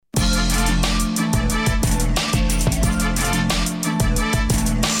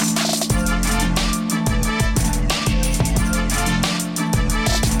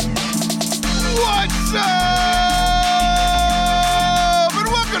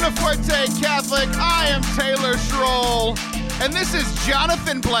Forte Catholic. I am Taylor Schroll, and this is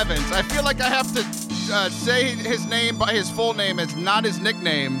Jonathan Blevins. I feel like I have to say his name by his full name. It's not his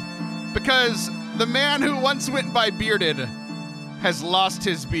nickname, because the man who once went by Bearded has lost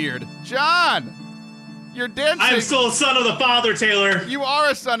his beard. John, you're dancing. I'm still a son of the Father, Taylor. You are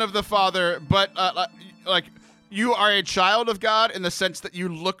a son of the Father, but you are a child of God in the sense that you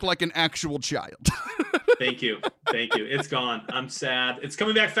look like an actual child. Thank you. It's gone. I'm sad. It's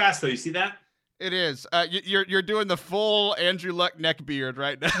coming back fast, though. You see that? It is. You're doing the full Andrew Luck neck beard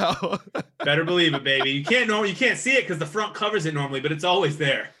right now. Better believe it, baby. You can't see it because the front covers it normally, but it's always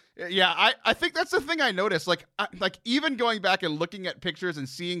there. Yeah, I think that's the thing I noticed. Like even going back and looking at pictures and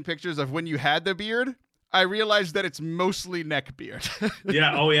seeing pictures of when you had the beard, I realized that it's mostly neck beard.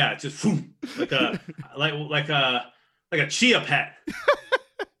 Yeah. Oh yeah. Just like a chia pet.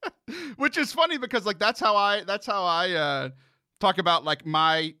 Which is funny because like that's how I talk about like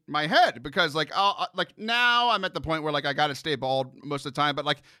my head, because like I'll now I'm at the point where like I gotta stay bald most of the time, but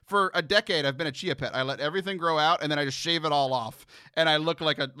like for a decade I've been a chia pet. I let everything grow out and then I just shave it all off, and I look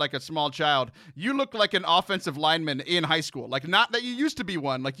like a small child. You look like an offensive lineman in high school. Like, not that you used to be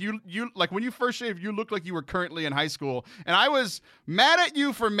one. Like you like when you first shaved, you looked like you were currently in high school, and I was mad at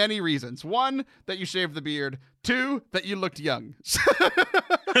you for many reasons. One, that you shaved the beard. Two, that you looked young.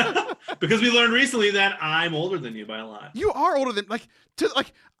 Because we learned recently that I'm older than you by a lot. You are older than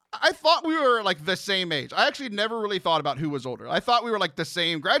I thought we were like the same age. I actually never really thought about who was older. I thought we were like the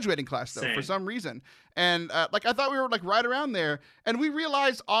same graduating class though, for some reason. And I thought we were like right around there. And we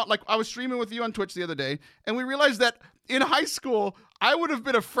realized, like I was streaming with you on Twitch the other day, and we realized that in high school I would have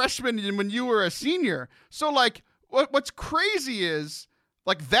been a freshman when you were a senior. So like what's crazy is,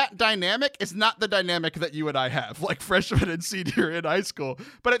 like, that dynamic is not the dynamic that you and I have, like freshman and senior in high school.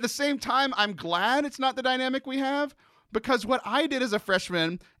 But at the same time, I'm glad it's not the dynamic we have, because what I did as a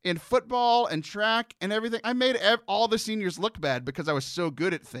freshman in football and track and everything, I made all the seniors look bad because I was so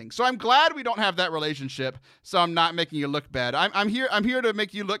good at things. So I'm glad we don't have that relationship, so I'm not making you look bad. I'm here to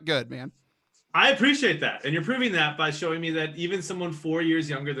make you look good, man. I appreciate that. And you're proving that by showing me that even someone 4 years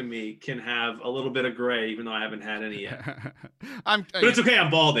younger than me can have a little bit of gray, even though I haven't had any yet. But it's okay. I'm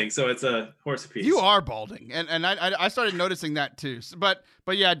balding, so it's a horse apiece. You are balding. And I started noticing that too. But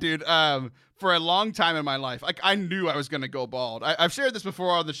yeah, dude, for a long time in my life, like I knew I was going to go bald. I've shared this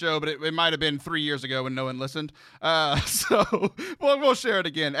before on the show, but it might have been 3 years ago when no one listened. So we'll share it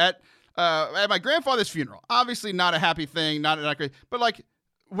again at my grandfather's funeral. Obviously not a happy thing, not great, but like,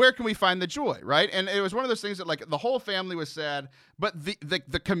 where can we find the joy, right? And it was one of those things that like the whole family was sad, but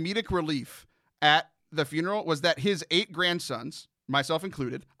the comedic relief at the funeral was that his 8 grandsons, myself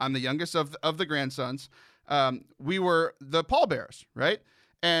included, I'm the youngest of the grandsons, we were the pallbearers, right?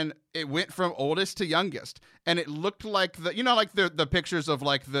 And it went from oldest to youngest, and it looked like the pictures of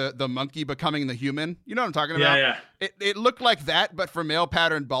like the monkey becoming the human. You know what I'm talking about? Yeah. It looked like that, but for male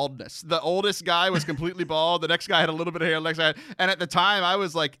pattern baldness. The oldest guy was completely bald. The next guy had a little bit of hair. The next guy, and at the time I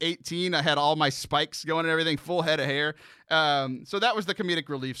was like 18. I had all my spikes going and everything, full head of hair. So that was the comedic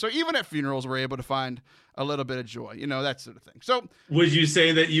relief. So even at funerals, we're able to find a little bit of joy. You know, that sort of thing. So would you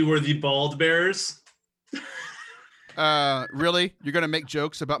say that you were the bald bearers? Really? You're going to make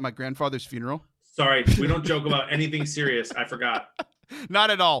jokes about my grandfather's funeral? Sorry, we don't joke about anything serious. I forgot. Not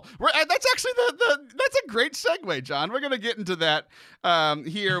at all. That's actually that's a great segue, John. We're going to get into that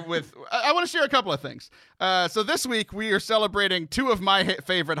here with, I want to share a couple of things. So this week we are celebrating 2 of my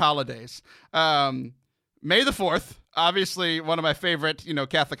favorite holidays. May the 4th, obviously one of my favorite,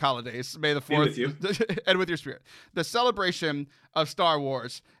 Catholic holidays. May the 4th. With you. And with your spirit. The celebration of Star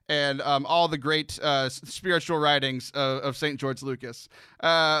Wars and all the great spiritual writings of St. George Lucas.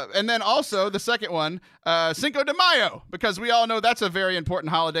 And then also the second one, Cinco de Mayo, because we all know that's a very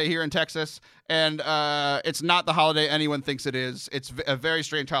important holiday here in Texas. And it's not the holiday anyone thinks it is. It's a very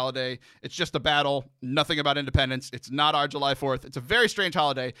strange holiday. It's just a battle, nothing about independence. It's not our July 4th. It's a very strange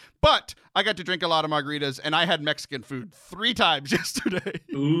holiday. But I got to drink a lot of margaritas, and I had Mexican food 3 times yesterday.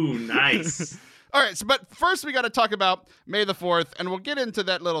 Ooh, nice. All right, but first we got to talk about May the 4th, and we'll get into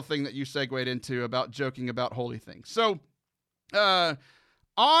that little thing that you segued into about joking about holy things. So,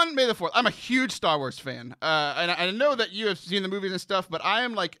 on May the 4th, I'm a huge Star Wars fan, and I know that you have seen the movies and stuff, but I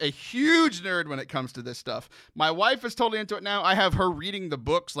am like a huge nerd when it comes to this stuff. My wife is totally into it now. I have her reading the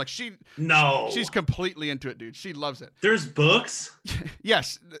books. Like she's completely into it, dude. She loves it. There's books?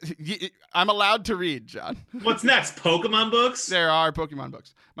 Yes, I'm allowed to read, John. What's next? Pokemon books? There are Pokemon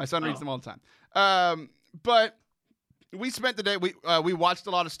books. My son reads them all the time. But we spent the day, we watched a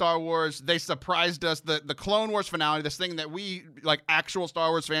lot of Star Wars. They surprised us. The Clone Wars finale, this thing that we, like actual Star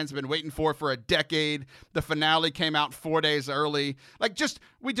Wars fans, have been waiting for a decade. The finale came out 4 days early. Like,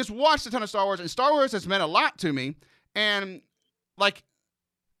 we just watched a ton of Star Wars, and Star Wars has meant a lot to me. And, like,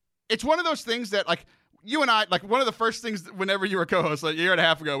 it's one of those things that, like, you and I, like, one of the first things whenever you were co-host, like a year and a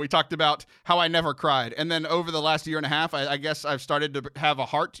half ago, we talked about how I never cried. And then over the last year and a half, I guess I've started to have a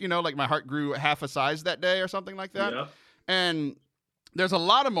heart, like my heart grew half a size that day or something like that. Yep. And there's a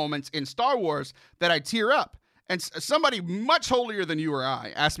lot of moments in Star Wars that I tear up. And somebody much holier than you or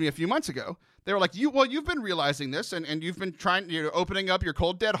I asked me a few months ago, they were like, you've been realizing this, and you've been opening up your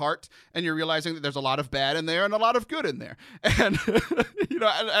cold, dead heart, and you're realizing that there's a lot of bad in there and a lot of good in there. And,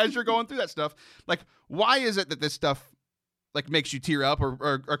 as you're going through that stuff, like, why is it that this stuff, like, makes you tear up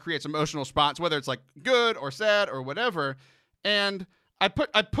or creates emotional response, whether it's, like, good or sad or whatever? And I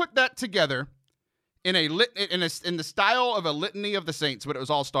put that together in the style of a litany of the saints, but it was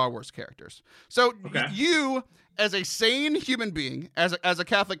all Star Wars characters. So you, as a sane human being, as a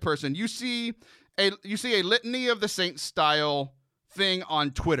Catholic person, you see a litany of the saints style thing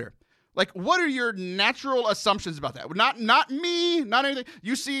on Twitter. Like, what are your natural assumptions about that? Not me, not anything.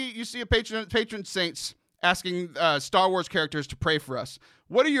 You see a patron saints asking Star Wars characters to pray for us.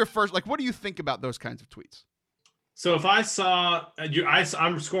 What are your first, like, what do you think about those kinds of tweets? So if I saw, I'm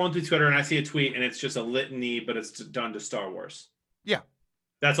scrolling through Twitter and I see a tweet and it's just a litany, but it's done to Star Wars. Yeah.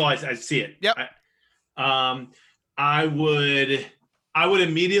 That's all I see it. Yep. I would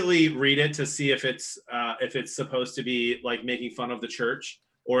immediately read it to see if it's supposed to be like making fun of the church,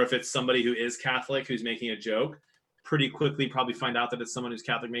 or if it's somebody who is Catholic who's making a joke. Pretty quickly probably find out that it's someone who's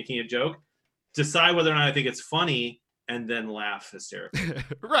Catholic making a joke. Decide whether or not I think it's funny, and then laugh hysterically.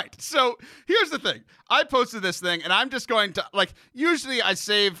 Right. So here's the thing. I posted this thing, and I'm just going to, like, usually I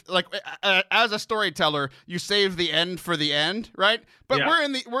save, like, as a storyteller, you save the end for the end, right? But yeah.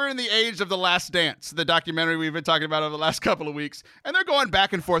 we're in the age of The Last Dance, the documentary we've been talking about over the last couple of weeks, and they're going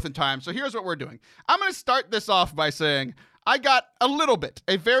back and forth in time. So here's what we're doing. I'm going to start this off by saying I got a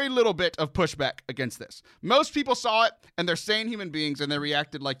very little bit of pushback against this. Most people saw it, and they're sane human beings, and they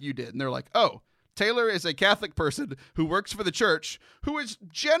reacted like you did. And they're like, oh, Taylor is a Catholic person who works for the church, who is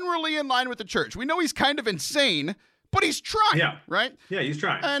generally in line with the church. We know he's kind of insane, but he's trying, right? Yeah, he's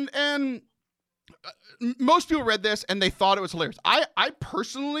trying. And most people read this and they thought it was hilarious. I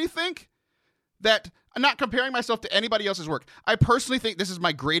personally think that, I'm not comparing myself to anybody else's work, I personally think this is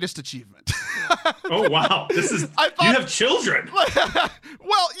my greatest achievement. Oh, wow. You have children.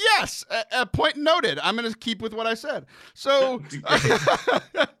 Well, yes. Point noted. I'm going to keep with what I said. So,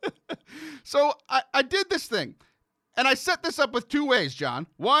 so I did this thing, and I set this up with two ways, John.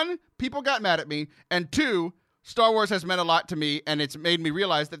 One, people got mad at me, and two, Star Wars has meant a lot to me, and it's made me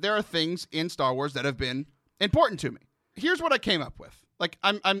realize that there are things in Star Wars that have been important to me. Here's what I came up with. Like,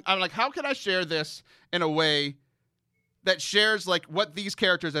 I'm like, how can I share this in a way that shares, like, what these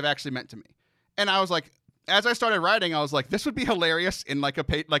characters have actually meant to me? And I was like, as I started writing, I was like, this would be hilarious in like a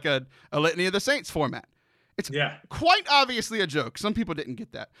Litany of the Saints format. It's quite obviously a joke. Some people didn't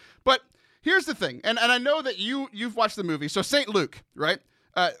get that. But here's the thing, and I know that you've watched the movie. So Saint Luke, right?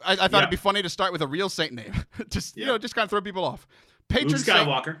 I thought it'd be funny to start with a real saint name. just kind of throw people off. Luke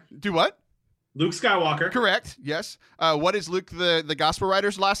Skywalker. Do what? Luke Skywalker. Correct. Yes. What is Luke the gospel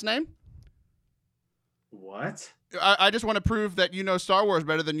writer's last name? What? I just want to prove that you know Star Wars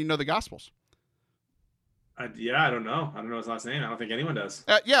better than you know the Gospels. I don't know. I don't know his last name. I don't think anyone does.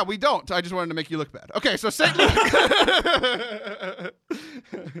 Yeah, we don't. I just wanted to make you look bad. Okay, so Saint Luke,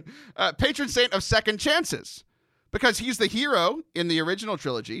 patron saint of second chances, because he's the hero in the original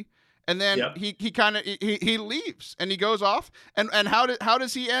trilogy, and then he leaves and he goes off. And how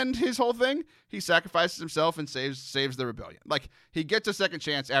does he end his whole thing? He sacrifices himself and saves the rebellion. Like, he gets a second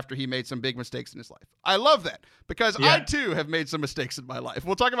chance after he made some big mistakes in his life. I love that, because I too have made some mistakes in my life.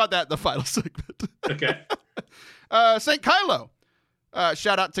 We'll talk about that in the final segment. Okay. Saint Kylo.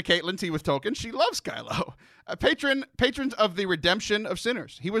 Shout out to Caitlin T with Tolkien. She loves Kylo. Patrons of the redemption of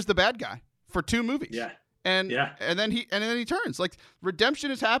sinners. He was the bad guy for 2 movies. Yeah. And then he turns. Like,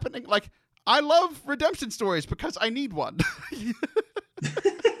 redemption is happening. Like, I love redemption stories because I need one.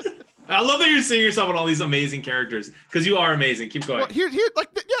 I love that you're seeing yourself on all these amazing characters, because you are amazing. Keep going. Well,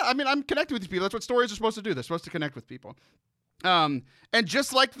 I mean, I'm connected with these people. That's what stories are supposed to do. They're supposed to connect with people. And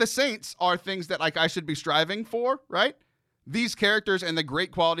just like the saints are things that, like, I should be striving for, right? These characters and the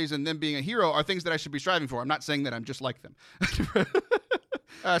great qualities and them being a hero are things that I should be striving for. I'm not saying that I'm just like them.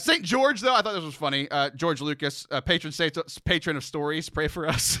 St. George, though, I thought this was funny. George Lucas, patron of stories, pray for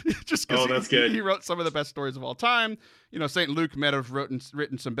us. Just because he wrote some of the best stories of all time. St. Luke might have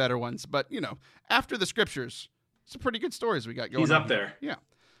written some better ones. But, after the scriptures, It's pretty good stories we got going. He's on up here. there.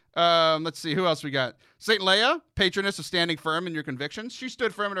 Yeah. Let's see who else we got. Saint Leia, patroness of standing firm in your convictions. She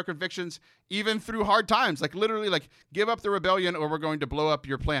stood firm in her convictions even through hard times. Like literally, like give up the rebellion or we're going to blow up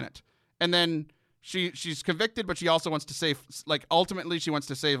your planet. And then she's convicted, but she also wants to save. Like ultimately, she wants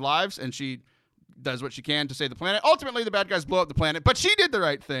to save lives, and she does what she can to save the planet. Ultimately, the bad guys blow up the planet, but she did the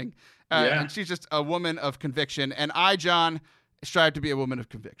right thing. And she's just a woman of conviction. And I, John, strive to be a woman of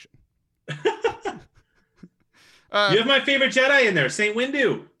conviction. You have my favorite Jedi in there, Saint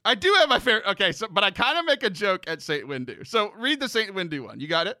Windu. I do have my favorite. Okay, so but I kind of make a joke at Saint Windu. So read the Saint Windu one. You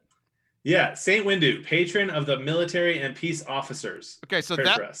got it? Yeah, Saint Windu, patron of the military and peace officers. Okay, so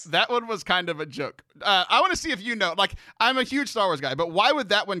that one was kind of a joke. I want to see if you know. Like, I'm a huge Star Wars guy, but why would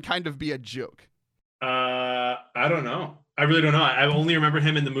that one kind of be a joke? I don't know. I really don't know. I only remember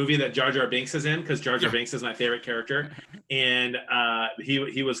him in the movie that Jar Jar Binks is in, because Jar Jar Binks is my favorite character, and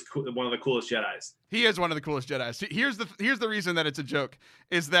he was one of the coolest Jedis. He is one of the coolest Jedis. Here's the reason that it's a joke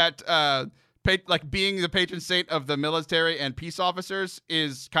is that like being the patron saint of the military and peace officers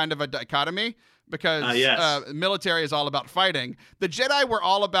is kind of a dichotomy. Because military is all about fighting. The Jedi were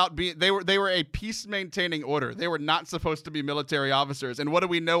all about they were a peace maintaining order. They were not supposed to be military officers. And what do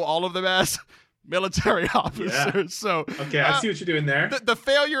we know all of them as? Military officers. Yeah. So okay, I see what you're doing there. The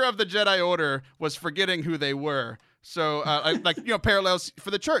failure of the Jedi Order was forgetting who they were. So parallels for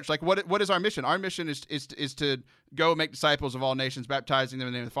the church. Like what is our mission? Our mission is to go make disciples of all nations, baptizing them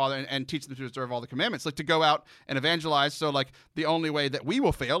in the name of the Father, and teach them to observe all the commandments. Like to go out and evangelize. So like the only way that we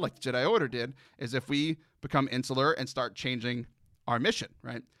will fail, like the Jedi Order did, is if we become insular and start changing our mission.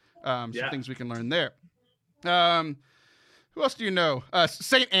 Right. Some things we can learn there. Who else do you know?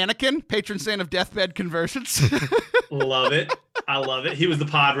 Saint Anakin, patron saint of deathbed conversions. Love it. I love it. He was the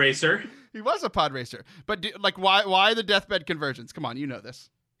pod racer. He was a pod racer. But why the deathbed conversions? Come on, you know this.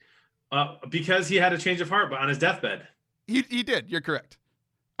 Because he had a change of heart on his deathbed. He did. You're correct.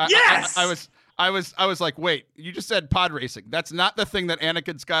 Yes. I was like, wait, you just said pod racing. That's not the thing that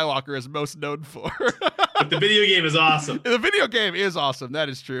Anakin Skywalker is most known for. But the video game is awesome. The video game is awesome. That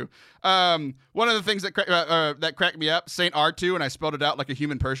is true. One of the things that cracked me up, Saint R2, and I spelled it out like a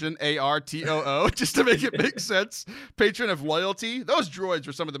human person, ARTOO, just to make it make sense. Patron of loyalty. Those droids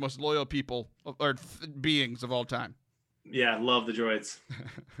were some of the most loyal people or beings of all time. Yeah, love the droids.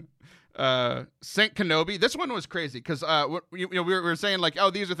 Saint Kenobi. This one was crazy because we were saying like,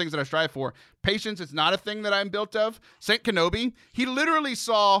 oh, these are things that I strive for. Patience is not a thing that I'm built of. Saint Kenobi, he literally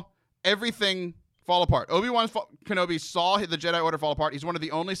saw everything fall apart. Obi-Wan Kenobi saw the Jedi Order fall apart. He's one of the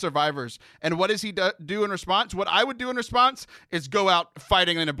only survivors. And what does he do in response? What I would do in response is go out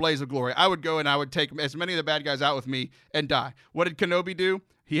fighting in a blaze of glory. I would go and I would take as many of the bad guys out with me and die. What did Kenobi do?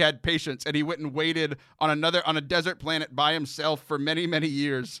 He had patience, and he went and waited on a desert planet by himself for many, many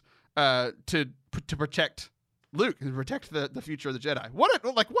years to protect Luke and protect the future of the Jedi.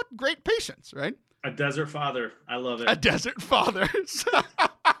 What great patience, right? A desert father. I love it. A desert father.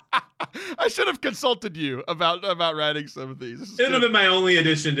 I should have consulted you about writing some of these. It would have been my only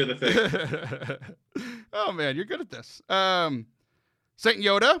addition to the thing. Oh man, you're good at this. Saint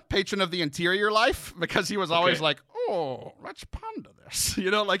Yoda, patron of the interior life, because he was always like, oh, let's ponder this.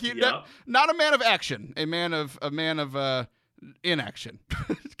 Like not a man of action, a man of inaction.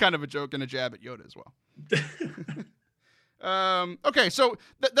 It's kind of a joke and a jab at Yoda as well. Okay, so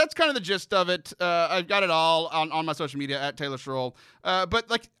that's kind of the gist of it. I've got it all on my social media at Taylor Stroll. But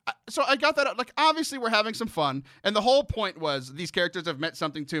so I got that out. Like, obviously we're having some fun, and the whole point was these characters have meant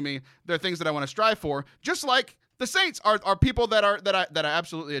something to me. They're things that I want to strive for. Just like the Saints are people that I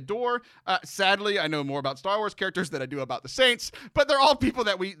absolutely adore. Sadly, I know more about Star Wars characters than I do about the Saints, but they're all people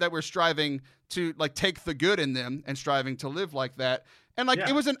that we're striving to like take the good in them and striving to live like that. And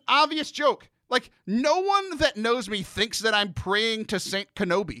It was an obvious joke. Like, no one that knows me thinks that I'm praying to Saint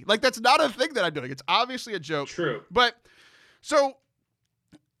Kenobi. Like, that's not a thing that I'm doing. It's obviously a joke. True. But, so,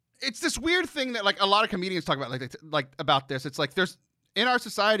 it's this weird thing that, like, a lot of comedians talk about, like about this. It's like, in our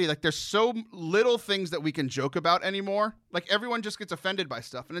society, like, there's so little things that we can joke about anymore. Like, everyone just gets offended by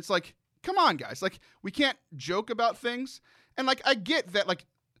stuff. And it's like, come on, guys. Like, we can't joke about things. And, like, I get that, like,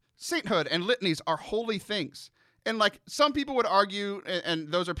 sainthood and litanies are holy things. And, like, some people would argue,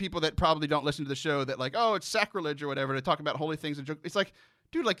 and those are people that probably don't listen to the show, that, like, oh, it's sacrilege or whatever to talk about holy things and joke. It's like,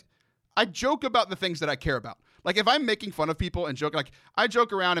 dude, like, I joke about the things that I care about. Like, if I'm making fun of people and joke, like, I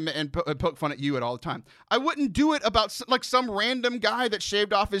joke around and poke fun at you all the time. I wouldn't do it about, like, some random guy that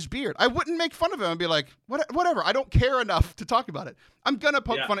shaved off his beard. I wouldn't make fun of him and be like, whatever, I don't care enough to talk about it. I'm going to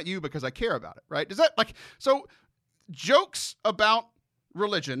poke fun at you because I care about it, right? Does that, like, so jokes about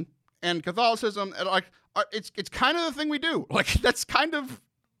religion and Catholicism, and, like, it's kind of the thing we do. Like, that's kind of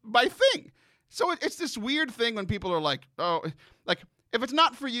my thing. So it's this weird thing when people are like, oh, like, if it's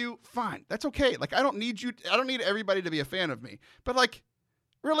not for you, fine. That's okay. Like, I don't need everybody to be a fan of me. But, like,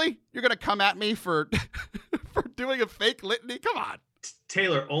 really? You're going to come at me for for doing a fake litany? Come on.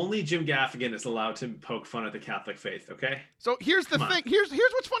 Taylor, only Jim Gaffigan is allowed to poke fun at the Catholic faith, okay? So here's the thing. Here's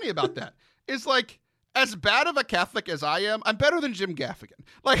what's funny about that. Is, like, as bad of a Catholic as I am, I'm better than Jim Gaffigan.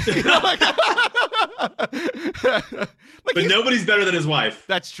 Like, you know, like, but nobody's better than his wife.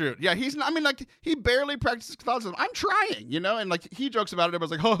 That's true. Yeah, he's not. I mean, like, he barely practices Catholicism. I'm trying, you know, and like he jokes about it.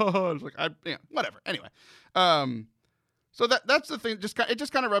 Everyone's like, oh, it's like, whatever. Anyway, so that's the thing. It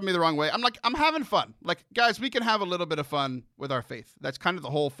just kind of rubbed me the wrong way. I'm like, I'm having fun. Like, guys, we can have a little bit of fun with our faith. That's kind of the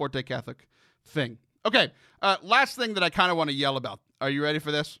whole Forte Catholic thing. Okay, last thing that I kind of want to yell about. Are you ready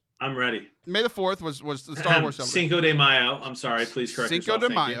for this? I'm ready. May the 4th was the Star Wars celebration. Cinco de Mayo. I'm sorry. Please correct yourself. Cinco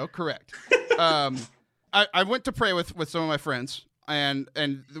de Mayo, correct. I went to pray with some of my friends, and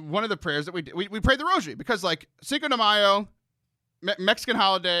one of the prayers that we did, we prayed the Rosary because, like, Cinco de Mayo, Mexican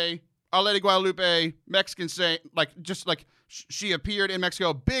holiday, Our Lady Guadalupe, Mexican saint, like, just like she appeared in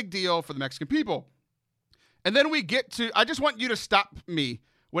Mexico, big deal for the Mexican people. And then we get to, I just want you to stop me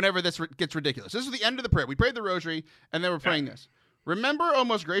whenever this gets ridiculous. This is the end of the prayer. We prayed the Rosary, and then we're praying this. Remember, O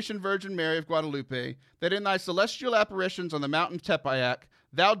most gracious Virgin Mary of Guadalupe, that in thy celestial apparitions on the mountain Tepeyac,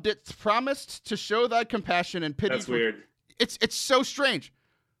 thou didst promise to show thy compassion and pity. That's weird. It's so strange.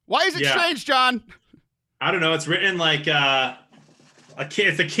 Why is it strange, John? I don't know. It's written like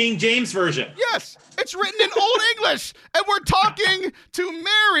it's the King James version. Yes, it's written in Old English, and we're talking to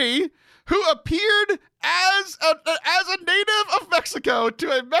Mary, who appeared as a native of Mexico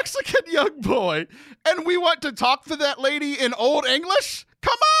to a Mexican young boy, and we want to talk to that lady in Old English?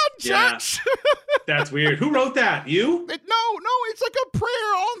 Come on, church! Yeah. That's weird. Who wrote that? You? No, it's like a prayer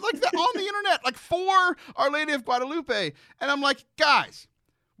on the internet, like for Our Lady of Guadalupe, and I'm like, guys,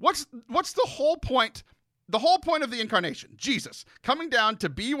 what's the whole point? The whole point of the incarnation, Jesus coming down to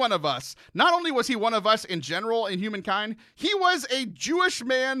be one of us. Not only was he one of us in general in humankind, he was a Jewish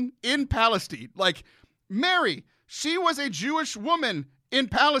man in Palestine. Like, Mary, she was a Jewish woman in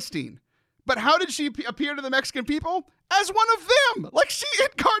Palestine. But how did she appear to the Mexican people? As one of them. Like, she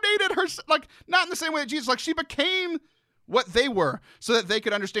incarnated her, like, not in the same way that Jesus, like, she became what they were so that they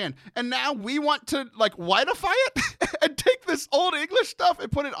could understand. And now we want to, like, whiteify it and take this Old English stuff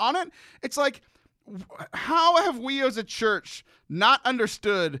and put it on it. It's like, how have we as a church not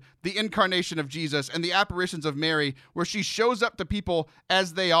understood the incarnation of Jesus and the apparitions of Mary, where she shows up to people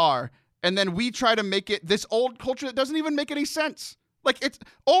as they are, and then we try to make it this old culture that doesn't even make any sense? Like, it's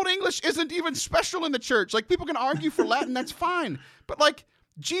Old English isn't even special in the church. Like, people can argue for Latin, that's fine. But, like,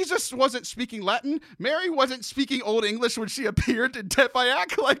 Jesus wasn't speaking Latin. Mary wasn't speaking Old English when she appeared in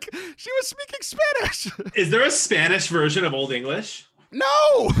Tepeyac. Like, she was speaking Spanish. Is there a Spanish version of Old English?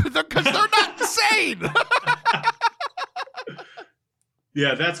 No, because they're not insane.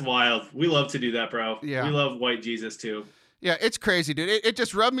 Yeah, that's wild. We love to do that, bro. Yeah. We love white Jesus, too. Yeah, it's crazy, dude. It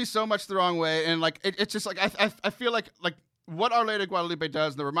just rubbed me so much the wrong way. And, like, it's just, like, I feel like what Our Lady of Guadalupe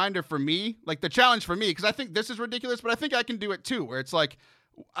does, the reminder for me, like, the challenge for me, because I think this is ridiculous, but I think I can do it, too, where it's like,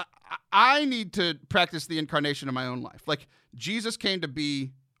 I need to practice the incarnation in my own life. Like, Jesus came to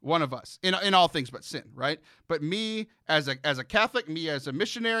be one of us in all things but sin, right? But me as a Catholic, me as a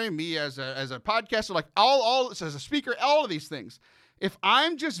missionary, me as a podcaster, like all as a speaker, all of these things. If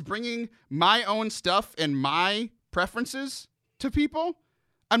I'm just bringing my own stuff and my preferences to people,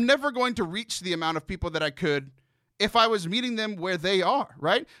 I'm never going to reach the amount of people that I could if I was meeting them where they are,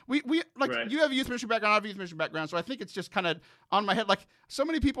 right? We like, right. You have a youth ministry background, I have a youth ministry background, so I think it's just kind of on my head. Like, so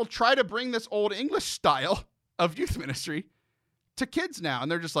many people try to bring this Old English style of youth ministry to kids now,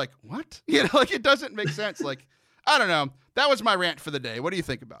 and they're just like, what? You know, like, it doesn't make sense. Like, I don't know. That was my rant for the day. What do you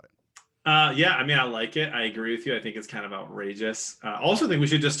think about it? Yeah, I mean, I like it. I agree with you. I think it's kind of outrageous. Also think we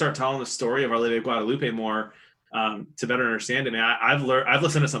should just start telling the story of Our Lady of Guadalupe more to better understand it. I mean, I've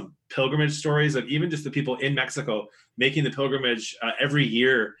listened to some pilgrimage stories of even just the people in Mexico making the pilgrimage every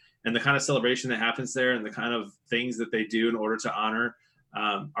year, and the kind of celebration that happens there and the kind of things that they do in order to honor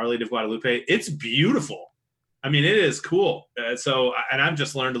Our Lady of Guadalupe. It's beautiful. I mean, it is cool. And I've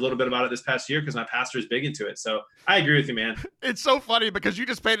just learned a little bit about it this past year because my pastor is big into it. So I agree with you, man. It's so funny because you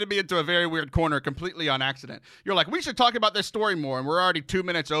just painted me into a very weird corner completely on accident. You're like, we should talk about this story more, and we're already 2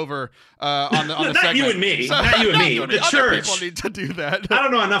 minutes over on the not segment. You and me. So, not you and me. The church. People need to do that. I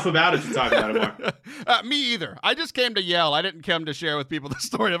don't know enough about it to talk about it more. Me either. I just came to yell. I didn't come to share with people the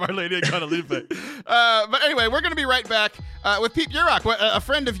story of Our Lady of Guadalupe. But anyway, we're going to be right back with Pete Yurok, a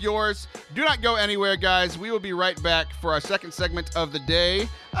friend of yours. Do not go anywhere, guys. We will be right back for our second segment of the day.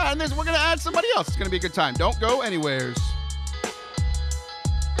 And we're going to add somebody else. It's going to be a good time. Don't go anywheres.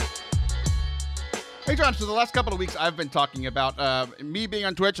 Hey, John, so the last couple of weeks I've been talking about me being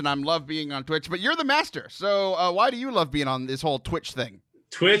on Twitch, and I love being on Twitch, but you're the master. So why do you love being on this whole Twitch thing?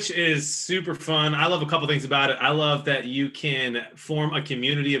 Twitch is super fun. I love a couple things about it. I love that you can form a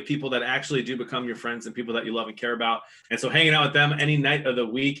community of people that actually do become your friends and people that you love and care about. And so hanging out with them any night of the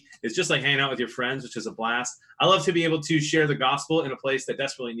week is just like hanging out with your friends, which is a blast. I love to be able to share the gospel in a place that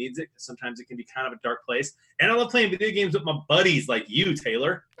desperately needs it. Sometimes it can be kind of a dark place. And I love playing video games with my buddies like you,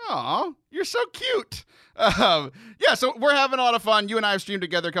 Taylor. Aw, you're so cute. Yeah, so we're having a lot of fun. You and I have streamed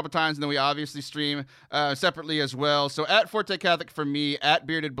together a couple times, and then we obviously stream separately as well. So at Forte Catholic for me, at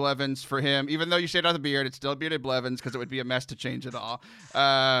Bearded Blevins for him. Even though you shaved out the beard, it's still Bearded Blevins because it would be a mess to change it all.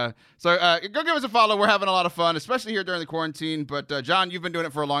 So go give us a follow. We're having a lot of fun, especially here during the quarantine. But John, you've been doing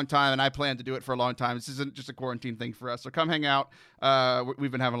it for a long time, and I plan to do it for a long time. This isn't just a quarantine thing for us. So come hang out.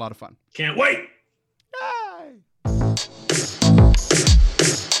 We've been having a lot of fun. Can't wait. Yay!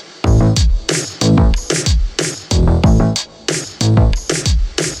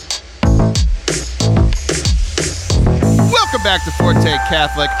 Welcome back to Forte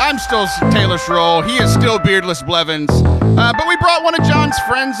Catholic. I'm still Taylor Schroll. He is still Beardless Blevins. But we brought one of John's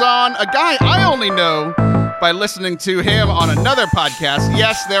friends on, a guy I only know by listening to him on another podcast.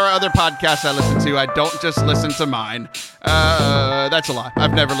 Yes, there are other podcasts I listen to. I don't just listen to mine. That's a lie.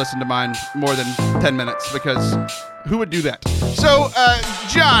 I've never listened to mine more than 10 minutes because who would do that? So,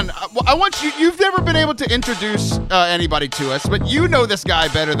 John, I want you've never been able to introduce anybody to us, but you know this guy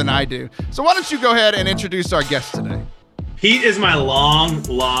better than I do. So why don't you go ahead and introduce our guest today? Pete is my long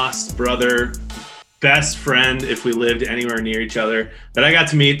lost brother, best friend if we lived anywhere near each other, that I got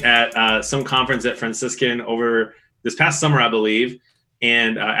to meet at some conference at Franciscan over this past summer, I believe.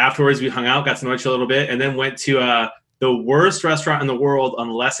 And afterwards we hung out, got to know each other a little bit, and then went to the worst restaurant in the world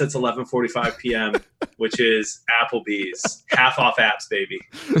unless it's 11:45 p.m., which is Applebee's. Half off apps, baby.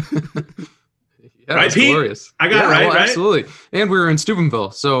 Yeah, right, Pete? Glorious. I got it right, well, right? Absolutely. And we were in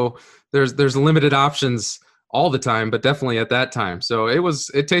Steubenville, so there's limited options all the time, but definitely at that time. So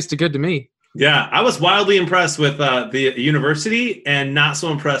it tasted good to me. Yeah, I was wildly impressed with the university and not so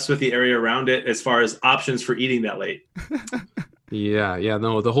impressed with the area around it as far as options for eating that late. Yeah.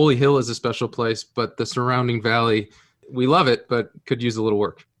 No, the Holy Hill is a special place, but the surrounding valley, we love it, but could use a little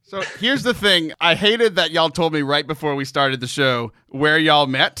work. So here's the thing. I hated that y'all told me right before we started the show where y'all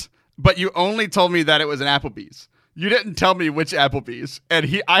met, but you only told me that it was an Applebee's. You didn't tell me which Applebee's,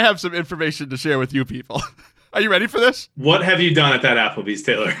 and I have some information to share with you people. Are you ready for this? What have you done at that Applebee's,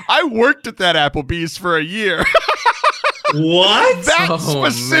 Taylor? I worked at that Applebee's for a year. What? That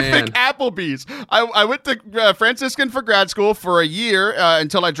specific Applebee's. I went to Franciscan for grad school for a year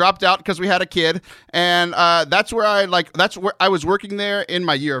until I dropped out because we had a kid, and that's where I was working there in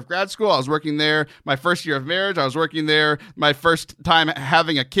my year of grad school. I was working there my first year of marriage. I was working there my first time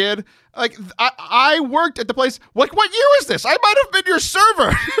having a kid. Like I worked at the place. Like, what year was this? I might have been your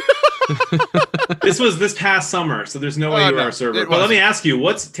server. This was this past summer, so there's no way you were our server. But let me ask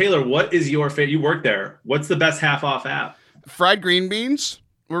you, Taylor, what is your favorite? You work there. What's the best half off app? Fried green beans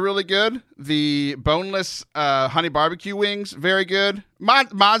were really good. The boneless honey barbecue wings, very good.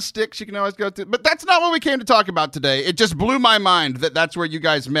 Mod sticks you can always go to. But that's not what we came to talk about today. It just blew my mind that that's where you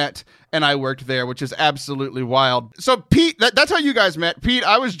guys met and I worked there, which is absolutely wild. So Pete, that's how you guys met. Pete,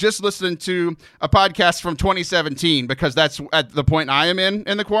 I was just listening to a podcast from 2017 because that's at the point I am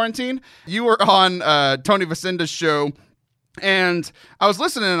in the quarantine. You were on Tony Vacenda's show, and I was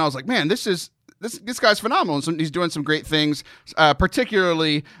listening and I was like, man, this guy's phenomenal. And he's doing some great things,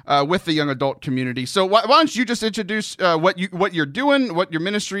 particularly with the young adult community. So why don't you just introduce what you're doing, what your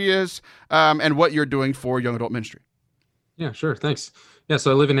ministry is, and what you're doing for young adult ministry? Yeah, sure. Thanks. Yeah,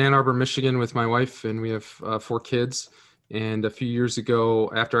 so I live in Ann Arbor, Michigan with my wife, and we have 4 kids. And a few years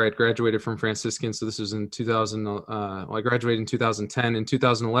ago, after I had graduated from Franciscan, so this was in 2000, I graduated in 2010. In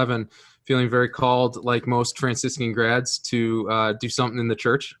 2011, feeling very called, like most Franciscan grads, to do something in the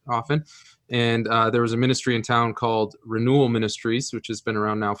church often. And there was a ministry in town called Renewal Ministries, which has been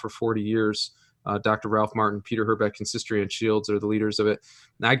around now for 40 years. Dr. Ralph Martin, Peter Herbeck, and Sister Ann Shields are the leaders of it.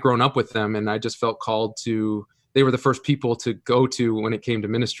 And I'd grown up with them, and I just felt called to, they were the first people to go to when it came to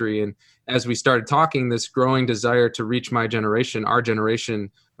ministry. And as we started talking, this growing desire to reach my generation, our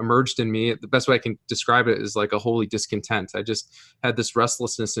generation, emerged in me. The best way I can describe it is like a holy discontent. I just had this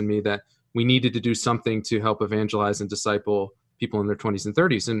restlessness in me that we needed to do something to help evangelize and disciple people in their 20s and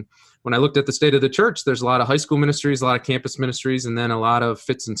 30s. And when I looked at the state of the church, there's a lot of high school ministries, a lot of campus ministries, and then a lot of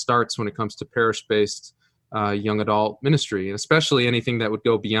fits and starts when it comes to parish-based young adult ministry, and especially anything that would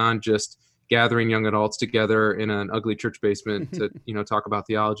go beyond just gathering young adults together in an ugly church basement to, talk about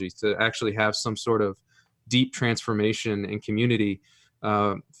theology, to actually have some sort of deep transformation and community.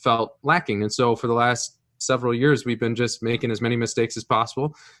 felt lacking. And so for the last several years, we've been just making as many mistakes as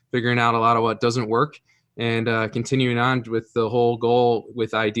possible, figuring out a lot of what doesn't work, and continuing on with the whole goal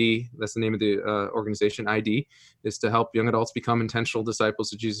with ID. That's the name of the organization. ID is to help young adults become intentional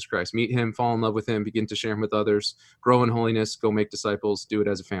disciples of Jesus Christ, meet him, fall in love with him, begin to share him with others, grow in holiness, go make disciples, do it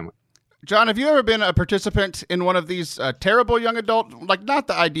as a family. John, have you ever been a participant in one of these terrible young adult, like not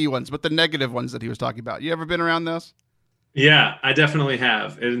the ID ones, but the negative ones that he was talking about? You ever been around those? Yeah, I definitely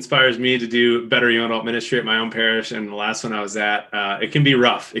have. It inspires me to do better young adult ministry at my own parish. And the last one I was at, it can be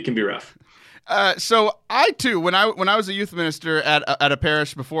rough. It can be rough. So I too, when I was a youth minister at a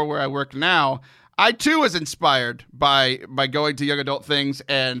parish before where I work now, I too was inspired by going to young adult things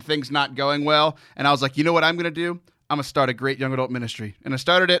and things not going well. And I was like, you know what I'm going to do? I'm going to start a great young adult ministry. And I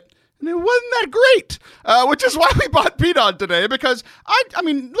started it. And it wasn't that great, which is why we bought Pete on today, because I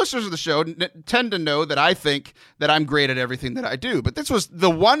mean, listeners of the show tend to know that I think that I'm great at everything that I do. But this was the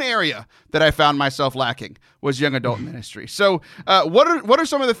one area that I found myself lacking was young adult ministry. So what are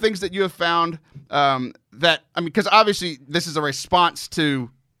some of the things that you have found that, I mean, because obviously this is a response to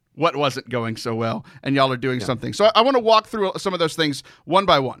what wasn't going so well, and y'all are doing something. So I want to walk through some of those things one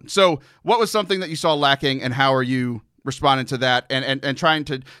by one. So what was something that you saw lacking, and how are you responding to that and trying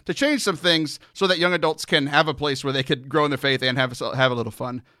to change some things so that young adults can have a place where they could grow in their faith and have a little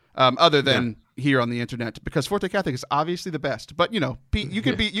fun, other than here on the internet, because Forte Catholic is obviously the best. But Pete, you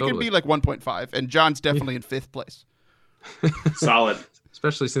could be like 1.5, and John's definitely in 5th place. Solid,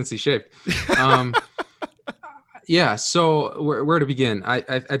 especially since he shaved. So where to begin?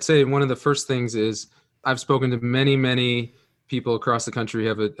 I'd say one of the first things is I've spoken to many people across the country who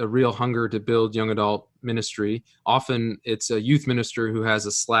have a real hunger to build young adult ministry. Often it's a youth minister who has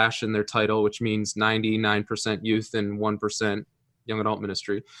a slash in their title, which means 99% youth and 1% young adult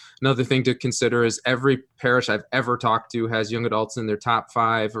ministry. Another thing to consider is every parish I've ever talked to has young adults in their top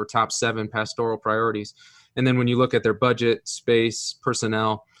 5 or top 7 pastoral priorities. And then when you look at their budget, space,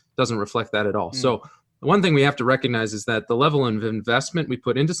 personnel, it doesn't reflect that at all. So one thing we have to recognize is that the level of investment we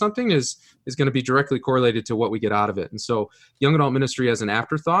put into something is going to be directly correlated to what we get out of it. And so young adult ministry as an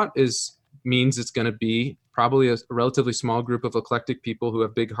afterthought means it's going to be probably a relatively small group of eclectic people who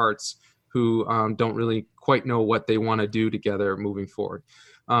have big hearts, who don't really quite know what they want to do together moving forward.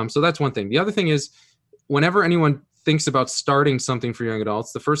 So that's one thing. The other thing is, whenever anyone thinks about starting something for young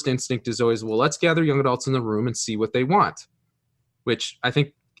adults, the first instinct is always, well, let's gather young adults in the room and see what they want, which I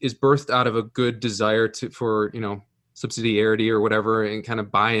think is birthed out of a good desire for subsidiarity or whatever, and kind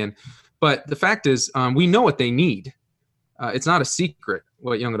of buy-in. But the fact is, we know what they need. It's not a secret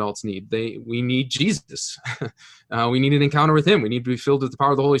what young adults need. We need Jesus. We need an encounter with him. We need to be filled with the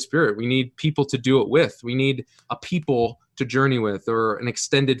power of the Holy Spirit. We need people to do it with. We need a people to journey with, or an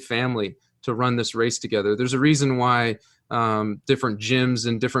extended family to run this race together. There's a reason why different gyms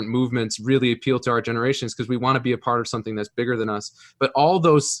and different movements really appeal to our generations, because we want to be a part of something that's bigger than us. But all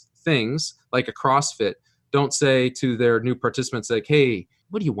those things, like a CrossFit, don't say to their new participants, like, hey,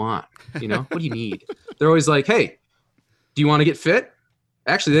 what do you want? What do you need? They're always like, hey, do you want to get fit?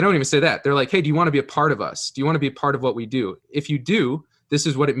 Actually, they don't even say that. They're like, hey, do you want to be a part of us? Do you want to be a part of what we do? If you do, this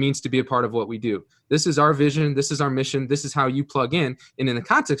is what it means to be a part of what we do. This is our vision. This is our mission. This is how you plug in. And in the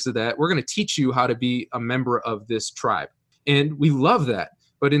context of that, we're going to teach you how to be a member of this tribe. And we love that.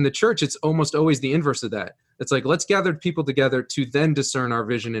 But in the church, it's almost always the inverse of that. It's like, let's gather people together to then discern our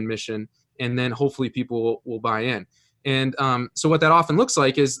vision and mission, and then hopefully people will buy in. And so what that often looks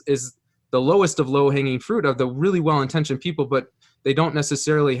like is the lowest of low-hanging fruit of the really well-intentioned people, but they don't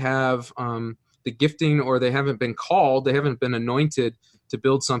necessarily have the gifting, or they haven't been called, they haven't been anointed to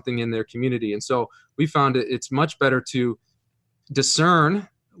build something in their community. And so we found it's much better to discern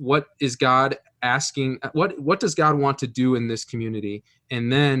what is God asking, what does God want to do in this community,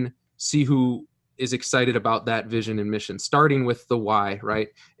 and then see who is excited about that vision and mission, starting with the why, right?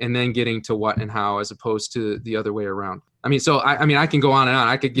 And then getting to what and how, as opposed to the other way around. I mean, so I can go on and on.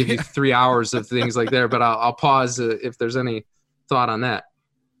 I could give you 3 hours of things like there, but I'll pause if there's any thought on that.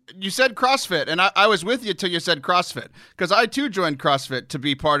 You said CrossFit, and I was with you till you said CrossFit, because I too joined CrossFit to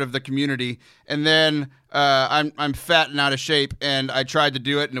be part of the community, and then I'm fat and out of shape, and I tried to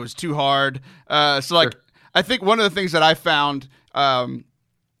do it, and it was too hard. Sure. I think one of the things that I found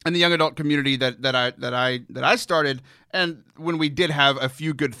in the young adult community that I started, and when we did have a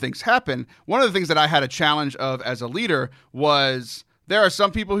few good things happen, one of the things that I had a challenge of as a leader was, there are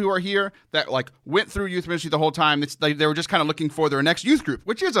some people who are here that went through youth ministry the whole time. They were just kind of looking for their next youth group,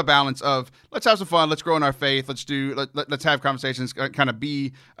 which is a balance of, let's have some fun, let's grow in our faith, let's have conversations, kind of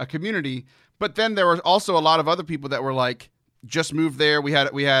be a community. But then there were also a lot of other people that were like, just moved there. We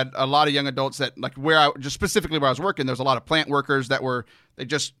had a lot of young adults that like just specifically where I was working. There's a lot of plant workers that were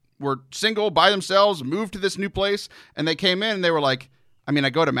single by themselves, moved to this new place, and they came in and they were like, I mean,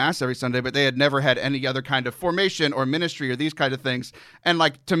 I go to mass every Sunday, but they had never had any other kind of formation or ministry or these kind of things. And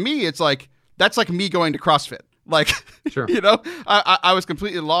like, to me, it's like, that's like me going to CrossFit. Like, sure. I was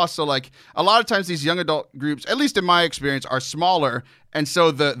completely lost. So like a lot of times these young adult groups, at least in my experience, are smaller. And so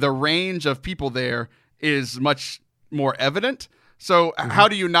the range of people there is much more evident. So how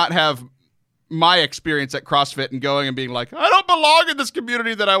do you not have my experience at CrossFit and going and being like, I don't belong in this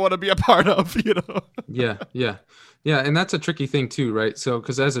community that I want to be a part of, Yeah. And that's a tricky thing too, right? So,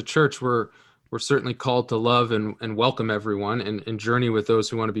 because as a church, we're certainly called to love and welcome everyone and journey with those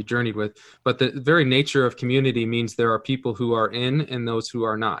who want to be journeyed with. But the very nature of community means there are people who are in and those who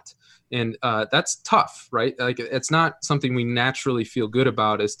are not. And that's tough, right? Like, it's not something we naturally feel good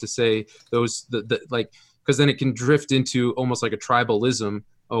about, is to say those, because then it can drift into almost like a tribalism.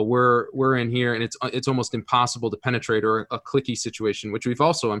 Oh, we're in here, and it's almost impossible to penetrate, or a cliquey situation, which we've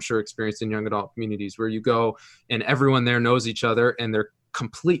also, I'm sure, experienced in young adult communities, where you go and everyone there knows each other and they're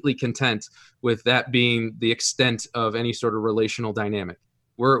completely content with that being the extent of any sort of relational dynamic.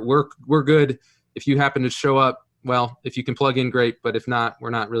 We're good. If you happen to show up, well, if you can plug in, great. But if not,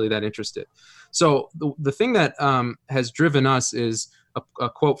 we're not really that interested. So the thing that has driven us is a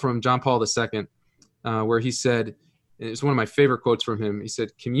quote from John Paul II, where he said, it's one of my favorite quotes from him. He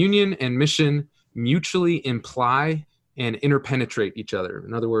said, communion and mission mutually imply and interpenetrate each other.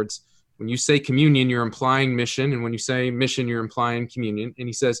 In other words, when you say communion, you're implying mission. And when you say mission, you're implying communion. And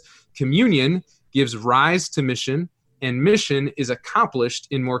he says, communion gives rise to mission, and mission is accomplished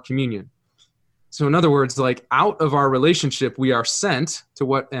in more communion. So in other words, like, out of our relationship, we are sent to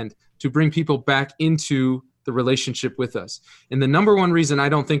what end? To bring people back into the relationship with us. And the number one reason I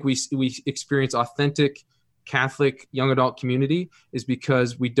don't think we experience authentic Catholic young adult community is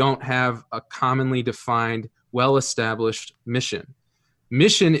because we don't have a commonly defined, well-established mission.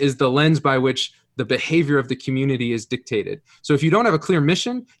 Mission is the lens by which the behavior of the community is dictated. So if you don't have a clear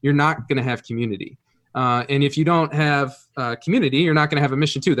mission, you're not going to have community. And if you don't have community, you're not going to have a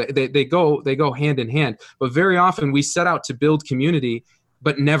mission too. They go hand in hand. But very often we set out to build community,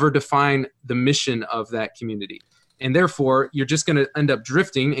 but never define the mission of that community. And therefore, you're just going to end up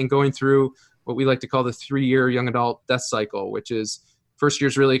drifting and going through what we like to call the 3-year young adult death cycle, which is first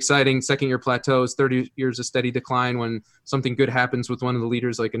year's really exciting, second year plateaus, 30 years of steady decline when something good happens with one of the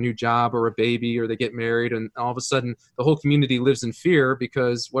leaders, like a new job or a baby, or they get married, and all of a sudden the whole community lives in fear,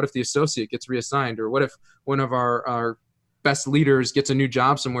 because what if the associate gets reassigned, or what if one of our best leaders gets a new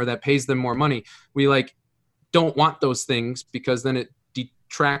job somewhere that pays them more money? We don't want those things, because then it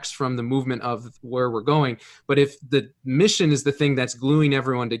detracts from the movement of where we're going. But if the mission is the thing that's gluing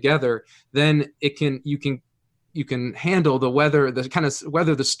everyone together, then you can handle the weather,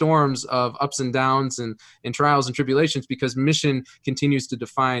 weather the storms of ups and downs and trials and tribulations, because mission continues to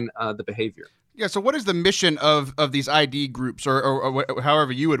define the behavior. Yeah. So what is the mission of these ID groups, or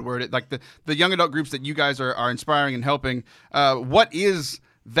however you would word it, like the young adult groups that you guys are inspiring and helping? What is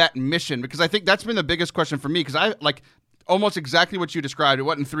that mission? Because I think that's been the biggest question for me, because I almost exactly what you described. It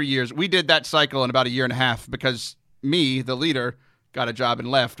wasn't 3 years. We did that cycle in about 1.5 years, because me, the leader, got a job and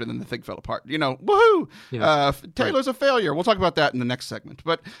left, and then the thing fell apart. Woohoo! Yeah. Taylor's a failure. We'll talk about that in the next segment.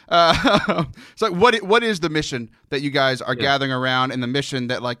 But so what is the mission that you guys are gathering around, and the mission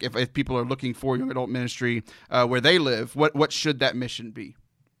that, like, if people are looking for young adult ministry where they live, what should that mission be?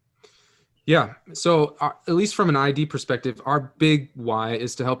 Yeah. So at least from an ID perspective, our big why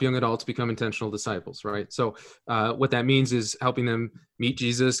is to help young adults become intentional disciples, right? So what that means is helping them meet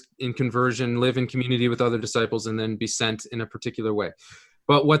Jesus in conversion, live in community with other disciples, and then be sent in a particular way.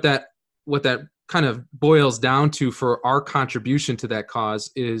 But what that kind of boils down to for our contribution to that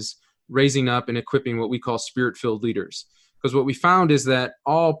cause is raising up and equipping what we call spirit-filled leaders. Because what we found is that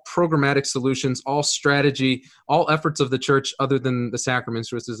all programmatic solutions, all strategy, all efforts of the church, other than the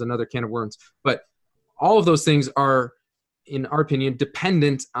sacraments, which is another can of worms, but all of those things are, in our opinion,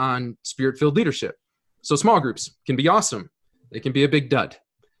 dependent on spirit-filled leadership. So small groups can be awesome. They can be a big dud.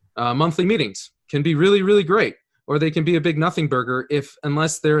 Monthly meetings can be really, really great. Or they can be a big nothing burger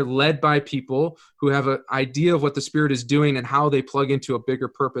unless they're led by people who have an idea of what the Spirit is doing and how they plug into a bigger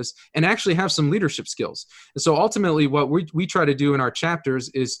purpose, and actually have some leadership skills. And so ultimately what we try to do in our chapters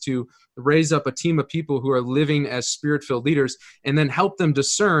is to raise up a team of people who are living as Spirit-filled leaders, and then help them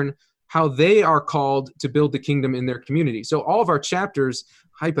discern how they are called to build the kingdom in their community. So all of our chapters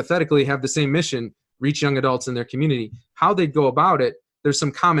hypothetically have the same mission: reach young adults in their community. How they go about it there's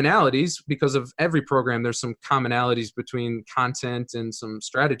some commonalities because of every program. There's some commonalities between content and some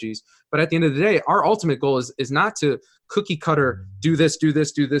strategies. But at the end of the day, our ultimate goal is not to cookie cutter, do this, do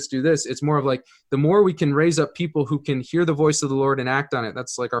this, do this, do this. It's more of like, the more we can raise up people who can hear the voice of the Lord and act on it.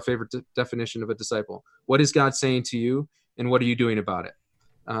 That's like our favorite definition of a disciple. What is God saying to you, and what are you doing about it?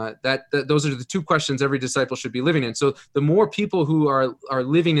 Those are the two questions every disciple should be living in. So the more people who are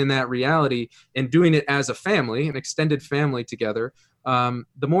living in that reality and doing it as a family, an extended family together,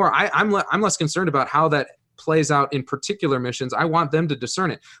 the more I'm less concerned about how that plays out in particular missions. I want them to discern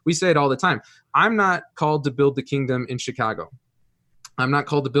it. We say it all the time. I'm not called to build the kingdom in Chicago. I'm not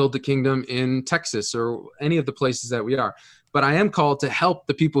called to build the kingdom in Texas or any of the places that we are. But I am called to help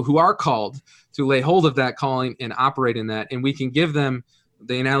the people who are called to lay hold of that calling and operate in that. And we can give them,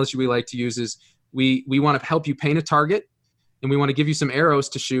 the analogy we like to use is we want to help you paint a target, and we want to give you some arrows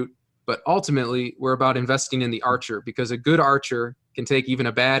to shoot. But ultimately, we're about investing in the archer, because a good archer can take even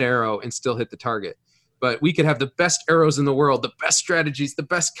a bad arrow and still hit the target. But we could have the best arrows in the world, the best strategies, the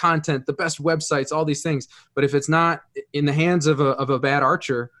best content, the best websites, all these things. But if it's not in the hands of a bad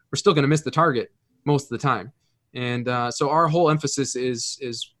archer, we're still going to miss the target most of the time. And so our whole emphasis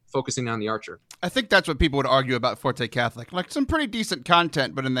is focusing on the archer. I think that's what people would argue about Forte Catholic. Like, some pretty decent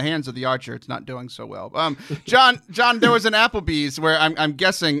content, but in the hands of the archer, it's not doing so well. John, there was an Applebee's where I'm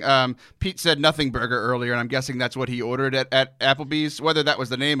guessing Pete said Nothing Burger earlier, and I'm guessing that's what he ordered at Applebee's. Whether that was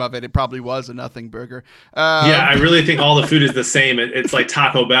the name of it, it probably was a Nothing Burger. Yeah, I really think all the food is the same. It's like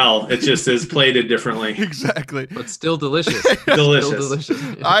Taco Bell. It just is plated differently. Exactly. But still delicious. Delicious. Still delicious.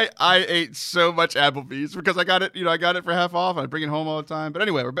 Yeah. I ate so much Applebee's because I got it for half off. I bring it home all the time. But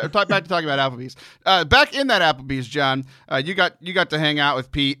anyway, we're back to talking about Applebee's. Back in that Applebee's, John, you got to hang out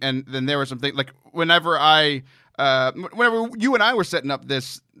with Pete, and then there were some things like whenever you and I were setting up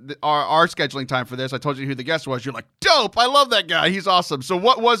our scheduling time for this, I told you who the guest was. You're like, dope! I love that guy. He's awesome. So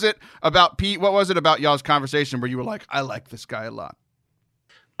what was it about Pete? What was it about y'all's conversation where you were like, I like this guy a lot?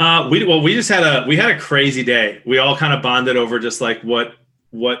 We just had a crazy day. We all kind of bonded over just like what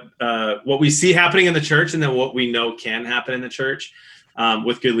we see happening in the church, and then what we know can happen in the church.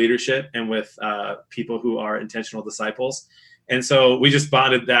 With good leadership and with people who are intentional disciples. And so we just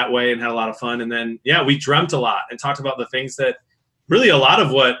bonded that way and had a lot of fun. And then, we dreamt a lot and talked about the things that really a lot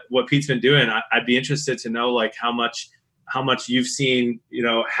of what Pete's been doing. I'd be interested to know like how much you've seen,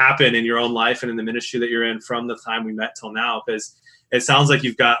 happen in your own life and in the ministry that you're in from the time we met till now, because it sounds like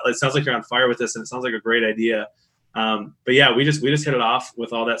you're on fire with this, and it sounds like a great idea. But yeah, we just hit it off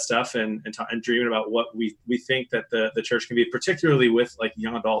with all that stuff and dreaming about what we think that the church can be, particularly with like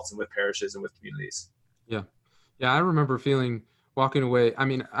young adults and with parishes and with communities. Yeah. I remember walking away. I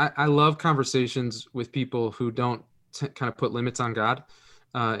mean, I love conversations with people who don't kind of put limits on God,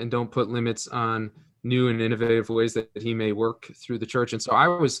 and don't put limits on new and innovative ways that he may work through the church. And so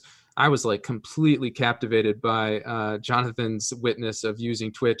I was like completely captivated by Jonathan's witness of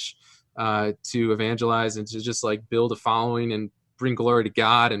using Twitch to evangelize and to just like build a following and bring glory to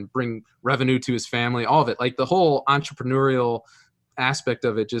God and bring revenue to his family, all of it. Like the whole entrepreneurial aspect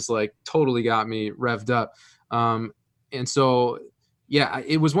of it just like totally got me revved up. And so,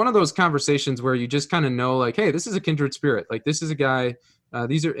 it was one of those conversations where you just kind of know like, hey, this is a kindred spirit. Like this is a guy,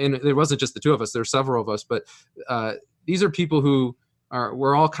 and there wasn't just the two of us, there were several of us, but these are people who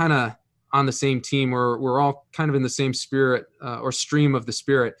we're all kind of on the same team, or we're all kind of in the same spirit or stream of the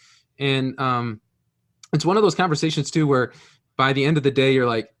Spirit. And it's one of those conversations too, where by the end of the day, you're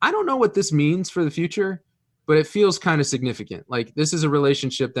like, I don't know what this means for the future, but it feels kind of significant. Like this is a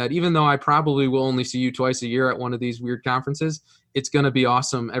relationship that even though I probably will only see you twice a year at one of these weird conferences, it's going to be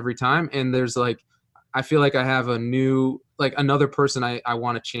awesome every time. And there's like, I feel like I have another person I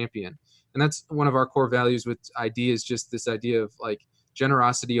want to champion. And that's one of our core values with ID, is just this idea of like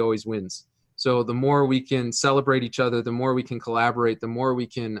generosity always wins. So the more we can celebrate each other, the more we can collaborate, the more we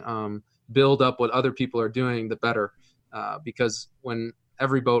can build up what other people are doing, the better. Because when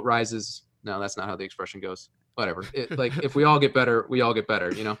every boat rises, no, that's not how the expression goes. Whatever. Like if we all get better, we all get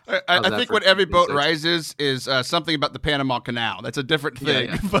better. I think when every boat rises is something about the Panama Canal. That's a different thing.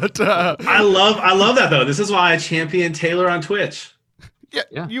 Yeah. But I love that though. This is why I champion Taylor on Twitch.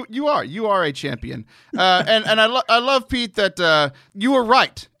 Yeah. You are a champion, and I love, Pete, that you were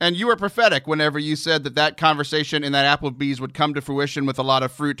right and you were prophetic whenever you said that conversation in that Applebee's would come to fruition with a lot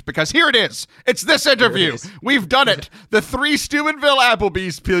of fruit, because here it is. It's this interview. We've done it. The 3 Steubenville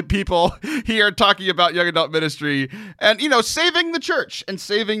Applebee's people here talking about young adult ministry and saving the church and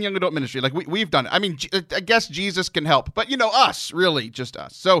saving young adult ministry. Like we've done it. I mean, I guess Jesus can help, but us, really, just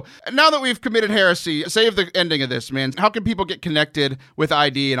us. So now that we've committed heresy, save the ending of this, man. How can people get connected with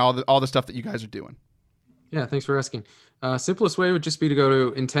ID and all the stuff that you guys are doing? Yeah, thanks for asking. Simplest way would just be to go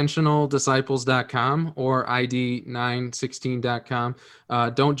to intentionaldisciples.com or id916.com.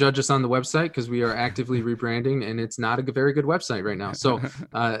 Don't judge us on the website because we are actively rebranding and it's not a very good website right now. So,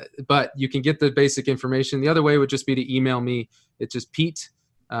 but you can get the basic information. The other way would just be to email me. It's just Pete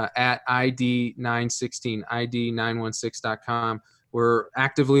at id916, id916.com. We're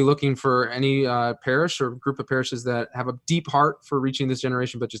actively looking for any parish or group of parishes that have a deep heart for reaching this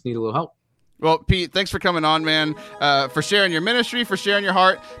generation, but just need a little help. Well, Pete, thanks for coming on, man, for sharing your ministry, for sharing your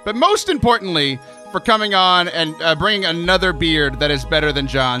heart, but most importantly, for coming on and bringing another beard that is better than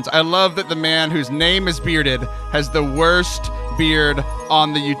John's. I love that the man whose name is Bearded has the worst beard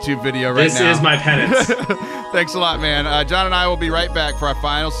on the YouTube video right now. This is my penance. Thanks a lot, man. John and I will be right back for our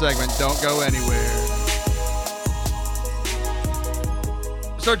final segment. Don't go anywhere.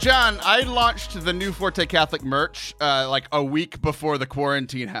 So, John, I launched the new Forte Catholic merch like a week before the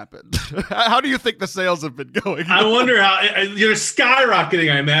quarantine happened. How do you think the sales have been going? I wonder how you're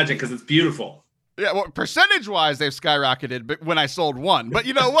skyrocketing, I imagine, because it's beautiful. Yeah, well, percentage-wise, they've skyrocketed but when I sold one. But,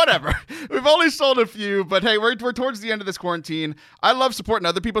 whatever. We've only sold a few. But, hey, we're towards the end of this quarantine. I love supporting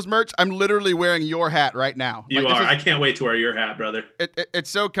other people's merch. I'm literally wearing your hat right now. You are. I can't wait to wear your hat, brother. It's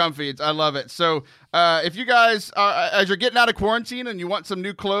so comfy. I love it. So if you guys, as you're getting out of quarantine and you want some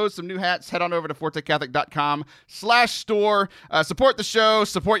new clothes, some new hats, head on over to fortecatholic.com/store. Support the show.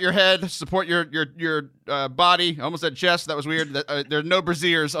 Support your head. Support your body. I almost said chest. That was weird. There are no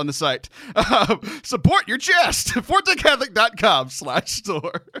brassieres on the site. Support your chest.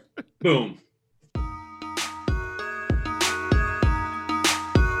 fortecatholic.com/store. Boom.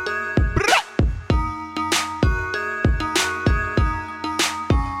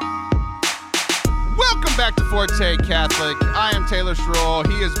 Welcome back to Forte Catholic. I am Taylor Schroll.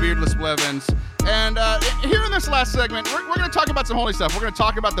 He is Beardless Blevins. And here in this last segment, we're going to talk about some holy stuff. We're going to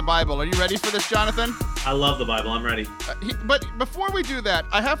talk about the Bible. Are you ready for this, Jonathan? I love the Bible. I'm ready. But before we do that,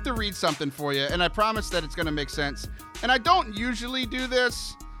 I have to read something for you, and I promise that it's going to make sense. And I don't usually do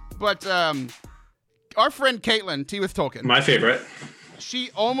this, but our friend Caitlin, Tea with Tolkien. My favorite. She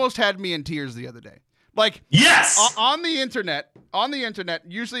almost had me in tears the other day. Like, yes! On the internet,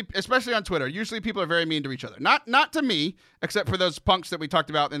 usually, especially on Twitter, usually people are very mean to each other. Not to me, except for those punks that we talked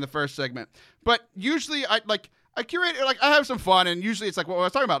about in the first segment. But usually I curate, I have some fun, and usually it's like what I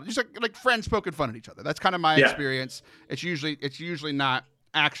was talking about. Just like friends poking fun at each other. That's kind of my experience. It's usually not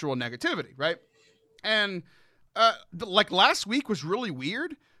actual negativity, right? And like last week was really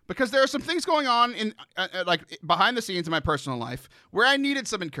weird. Because there are some things going on in like behind the scenes in my personal life where I needed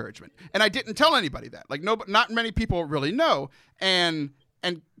some encouragement, and I didn't tell anybody that. Like not many people really know, and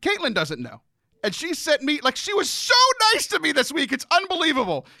Caitlin doesn't know. And she sent me, like, she was so nice to me this week. It's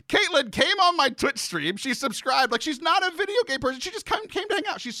unbelievable. Caitlin came on my Twitch stream. She subscribed. Like, she's not a video game person. She just came to hang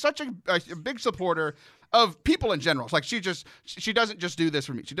out. She's such a big supporter of people in general. It's like she doesn't just do this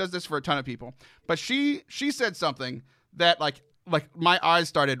for me. She does this for a ton of people. But she said something that like my eyes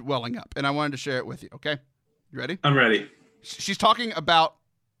started welling up, and I wanted to share it with you. Okay, you ready? I'm ready. She's talking about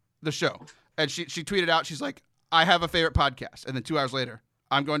the show, and she tweeted out, she's like, I have a favorite podcast, and then 2 hours later,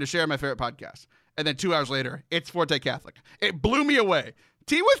 I'm going to share my favorite podcast, and then 2 hours later, it's Forte Catholic. It blew me away.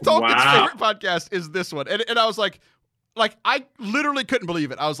 Tea with Tolkien's favorite podcast is this one, and I was like I literally couldn't believe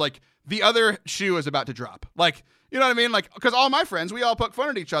it. I was like, the other shoe is about to drop. Like, you know what I mean? Like, because all my friends, we all poke fun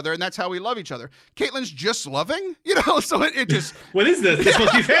at each other, and that's how we love each other. Caitlin's just loving, so it just... What is this? This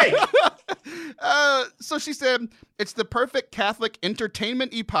must be fake. So she said, it's the perfect Catholic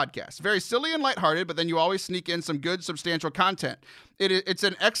entertainment-y podcast. Very silly and lighthearted, but then you always sneak in some good, substantial content. It's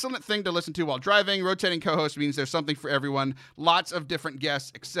an excellent thing to listen to while driving. Rotating co-host means there's something for everyone. Lots of different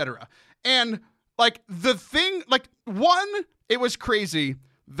guests, etc. And, like, the thing... Like, one, it was crazy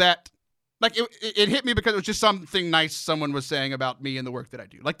that... Like, it hit me because it was just something nice someone was saying about me and the work that I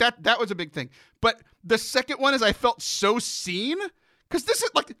do. Like, that was a big thing. But the second one is I felt so seen, because this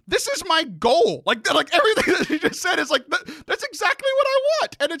is my goal. Like everything that you just said is like, that's exactly what I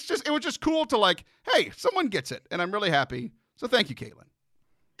want. And it was just cool to like, hey, someone gets it. And I'm really happy. So thank you, Caitlin.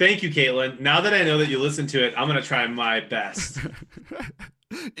 Thank you, Caitlin. Now that I know that you listen to it, I'm going to try my best.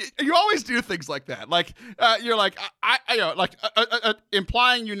 You always do things like that. Like, you're like,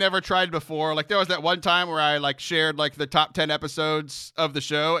 implying you never tried before. Like, there was that one time where I like shared like the top 10 episodes of the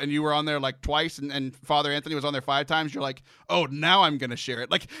show, and you were on there like twice, and Father Anthony was on there 5 times. You're like, oh, now I'm going to share it.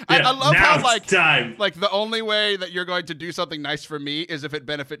 Like, yeah, I love how like the only way that you're going to do something nice for me is if it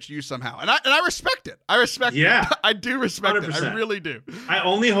benefits you somehow. And I respect it. I respect it. I do respect 100%. It. I really do. I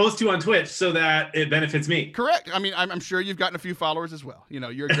only host you on Twitch so that it benefits me. Correct. I mean, I'm sure you've gotten a few followers as well.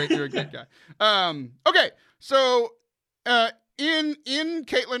 You're a great guy. Okay, so in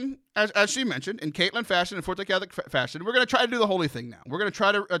Caitlin, as she mentioned, in Caitlin fashion, in Forte Catholic fashion, we're going to try to do the holy thing now. We're going to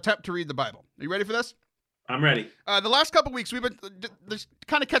try to attempt to read the Bible. Are you ready for this? I'm ready. The last couple weeks, we've been just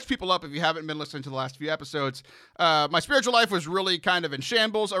kind of catch people up if you haven't been listening to the last few episodes. My spiritual life was really kind of in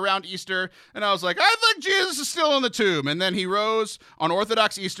shambles around Easter, and I was like, I think Jesus is still in the tomb. And then he rose on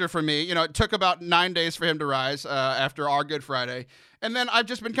Orthodox Easter for me. You know, it took about 9 days for him to rise after our Good Friday. And then I've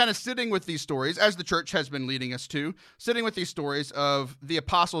just been kind of sitting with these stories, as the church has been leading us to, sitting with these stories of the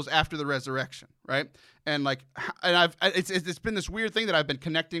apostles after the resurrection, right? And it's been this weird thing that I've been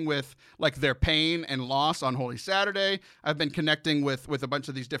connecting with, like their pain and loss on Holy Saturday. I've been connecting with a bunch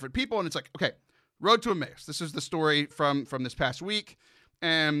of these different people, and it's like, okay, Road to Emmaus. This is the story from this past week.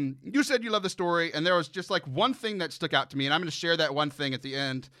 And you said you love the story, and there was just like one thing that stuck out to me, and I'm going to share that one thing at the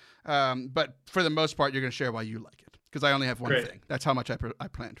end. But for the most part, you're going to share why you like it. Because I only have one thing. That's how much I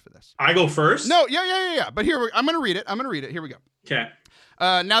planned for this. I go first? No, yeah. But I'm going to read it. Here we go. Okay.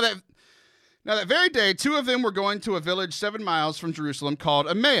 Now that very day, 2 of them were going to a village 7 miles from Jerusalem called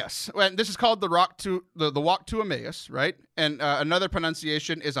Emmaus. And this is called the walk to Emmaus, right? And another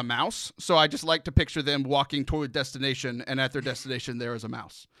pronunciation is a mouse. So I just like to picture them walking toward destination, and at their destination there is a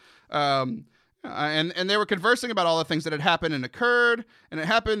mouse. And they were conversing about all the things that had happened and occurred. And it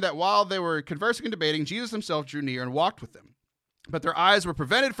happened that while they were conversing and debating, Jesus himself drew near and walked with them. But their eyes were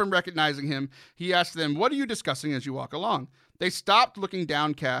prevented from recognizing him. He asked them, "What are you discussing as you walk along?" They stopped, looking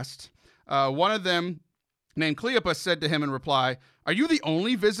downcast. One of them, named Cleopas, said to him in reply, "Are you the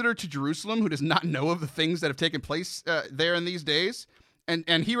only visitor to Jerusalem who does not know of the things that have taken place there in these days?"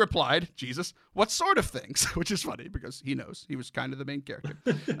 And he replied, Jesus, "What sort of things?" Which is funny because he knows. He was kind of the main character.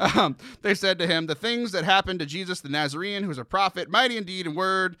 They said to him, "The things that happened to Jesus the Nazarene, who was a prophet, mighty in deed and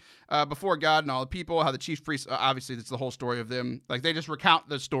word before God and all the people, how the chief priests," obviously that's the whole story of them. Like they just recount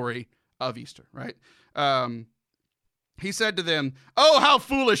the story of Easter, right? He said to them, "Oh, how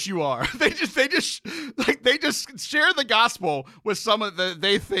foolish you are." They just share the gospel with someone that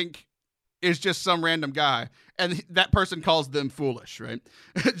they think is just some random guy, and that person calls them foolish, right?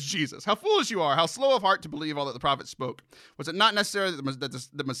 Jesus, how foolish you are, how slow of heart to believe all that the prophets spoke. Was it not necessary that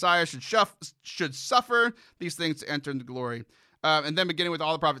the Messiah should suffer these things to enter into glory? And then beginning with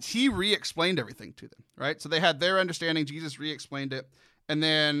all the prophets, he re-explained everything to them, right? So they had their understanding, Jesus re-explained it. And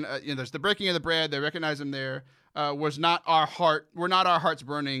then there's the breaking of the bread, they recognize him there. Were not our hearts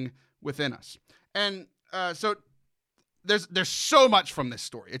burning within us? And so there's so much from this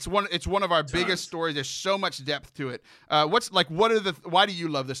story. It's one of our biggest stories. There's so much depth to it. Why do you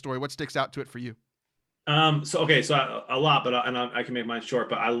love this story? What sticks out to it for you? So a lot, but I can make mine short.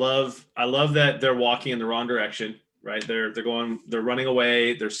 But I love that they're walking in the wrong direction, right? They're running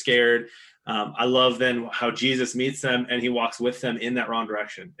away. They're scared. I love then how Jesus meets them and he walks with them in that wrong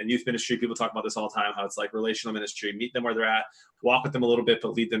direction. In youth ministry, people talk about this all the time, how it's like relational ministry, meet them where they're at, walk with them a little bit,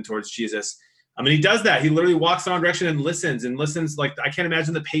 but lead them towards Jesus. I mean, he does that. He literally walks in the wrong direction and listens. Like, I can't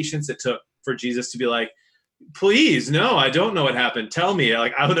imagine the patience it took for Jesus to be like, "Please, no, I don't know what happened. Tell me."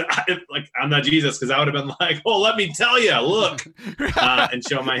 Like, I'm not Jesus, because I would have been like, "Oh, let me tell you, look," and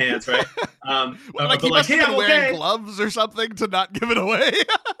show my hands, right? He must have been wearing gloves or something to not give it away.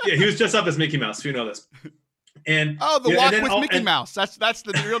 Yeah, he was dressed up as Mickey Mouse. You know this. And walk with Mickey Mouse. That's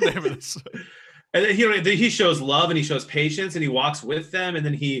the real name of this. And then he shows love and he shows patience and he walks with them, and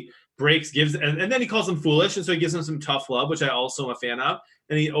then he and then he calls them foolish, and so he gives them some tough love, which I also am a fan of.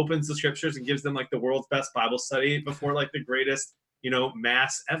 And he opens the scriptures and gives them like the world's best Bible study before like the greatest,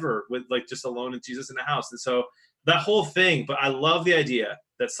 mass ever, with like just alone and Jesus in the house. And so that whole thing, but I love the idea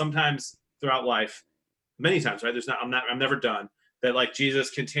that sometimes throughout life, many times, right? I'm never done. That like Jesus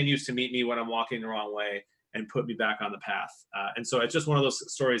continues to meet me when I'm walking the wrong way and put me back on the path. And so it's just one of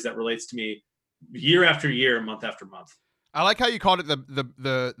those stories that relates to me year after year, month after month. I like how you called it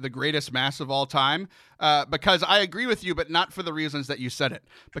the greatest mass of all time, because I agree with you, but not for the reasons that you said it.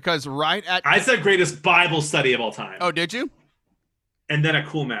 Because I said greatest Bible study of all time. Oh, did you? And then a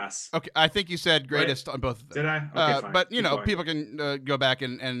cool mass. Okay, I think you said greatest on both of them. Did I? Okay, fine. But people can go back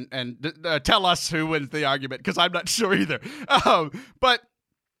and tell us who wins the argument, because I'm not sure either. But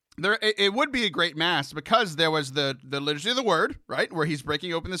it would be a great mass because there was the liturgy of the word, right, where he's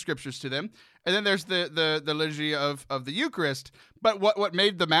breaking open the scriptures to them, and then there's the liturgy of the Eucharist. But what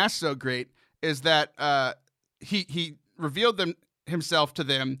made the mass so great is that he revealed himself to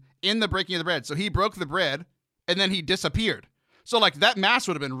them in the breaking of the bread. So he broke the bread, and then he disappeared. So like that mass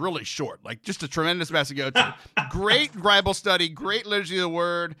would have been really short, like just a tremendous mass to go to. Great Bible study, great liturgy of the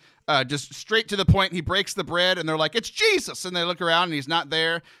word, just straight to the point. He breaks the bread and they're like, it's Jesus. And they look around and he's not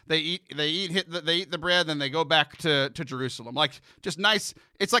there. They eat the bread, then they go back to Jerusalem. Like just nice.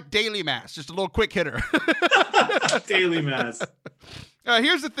 It's like daily mass, just a little quick hitter. Daily mass.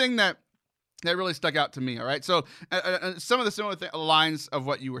 Here's the thing that really stuck out to me. All right. So some of the similar lines of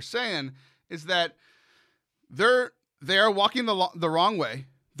what you were saying is that they are walking the wrong way.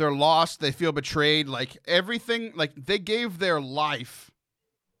 They're lost. They feel betrayed. Like everything, like they gave their life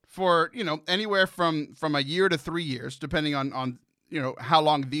for, anywhere from a year to 3 years, depending on how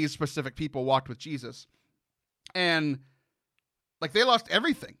long these specific people walked with Jesus. And like they lost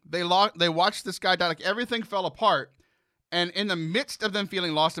everything. They watched this guy die. Like everything fell apart. And in the midst of them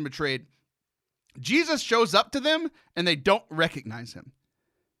feeling lost and betrayed, Jesus shows up to them and they don't recognize him.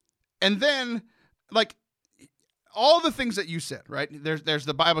 And then like all the things that you said, right? There's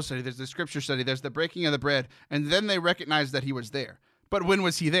the Bible study, there's the scripture study, there's the breaking of the bread, and then they recognize that he was there. But when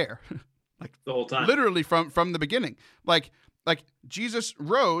was he there? Like the whole time. Literally from the beginning. Like Jesus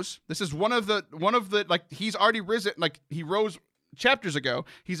rose. This is one of the like he's already risen, like he rose chapters ago.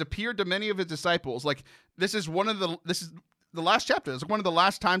 He's appeared to many of his disciples. Like this is the last chapter. It's one of the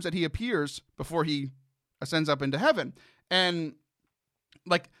last times that he appears before he ascends up into heaven. And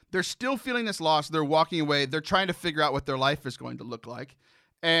like they're still feeling this loss. They're walking away. They're trying to figure out what their life is going to look like.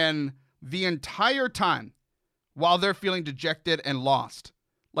 And the entire time while they're feeling dejected and lost,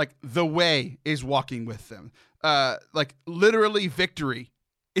 like the way is walking with them. Like literally victory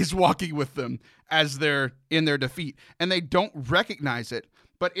is walking with them as they're in their defeat. And they don't recognize it.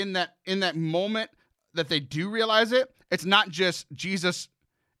 But in that moment that they do realize it, it's not just Jesus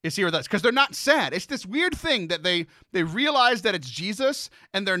is here with us, because they're not sad. It's this weird thing that they realize that it's Jesus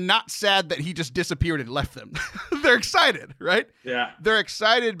and they're not sad that he just disappeared and left them. They're excited, right? Yeah. They're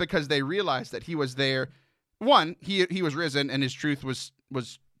excited because they realize that he was there. One, he was risen and his truth was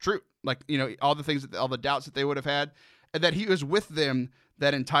true. Like, all the things, all the doubts that they would have had, and that he was with them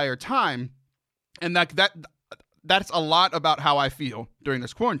that entire time. And that's a lot about how I feel during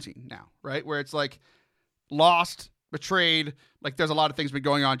this quarantine now, right? Where it's like lost, betrayed, like there's a lot of things been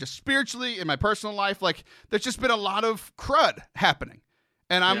going on just spiritually in my personal life. Like there's just been a lot of crud happening.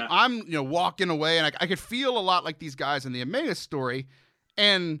 And I'm walking away, and I could feel a lot like these guys in the Emmaus story.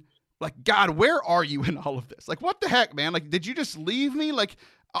 And like, God, where are you in all of this? Like, what the heck, man? Like, did you just leave me? Like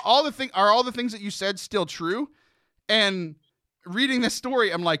are all the things that you said still true? And reading this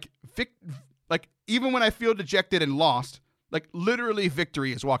story, I'm like, even when I feel dejected and lost, like literally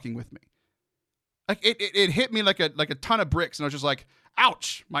victory is walking with me. Like it hit me like a ton of bricks, and I was just like,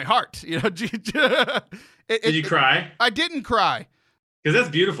 ouch, my heart. Did you cry? I didn't cry. Because that's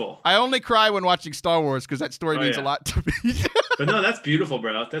beautiful. I only cry when watching Star Wars, because that story means a lot to me. But no, that's beautiful,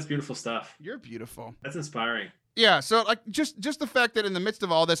 bro. That's beautiful stuff. You're beautiful. That's inspiring. Yeah, so like just the fact that in the midst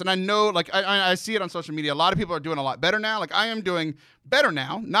of all this, and I know like I see it on social media, a lot of people are doing a lot better now. Like I am doing better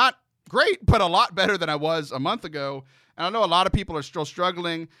now. Not great, but a lot better than I was a month ago. And I know a lot of people are still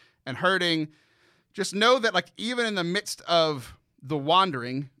struggling and hurting. Just know that like even in the midst of the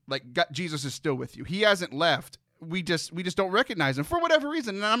wandering, like Jesus is still with you. He hasn't left. We just don't recognize him for whatever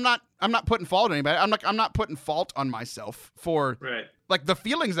reason. And I'm not putting fault on anybody. I'm not putting fault on myself for like the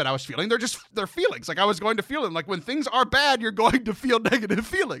feelings that I was feeling. They're feelings. Like I was going to feel them. Like when things are bad, you're going to feel negative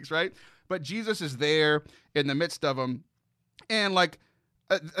feelings, right? But Jesus is there in the midst of them. And like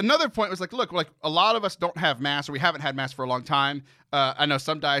another point was like, look, like a lot of us don't have mass, or we haven't had mass for a long time. I know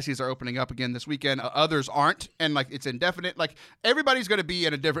some dioceses are opening up again this weekend. Others aren't. And like, it's indefinite. Like everybody's going to be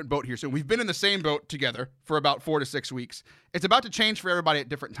in a different boat here soon. We've been in the same boat together for about 4 to 6 weeks. It's about to change for everybody at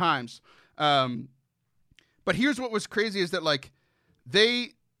different times. But here's what was crazy is that like they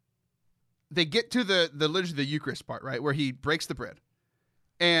get to the liturgy of the Eucharist part, right? Where he breaks the bread.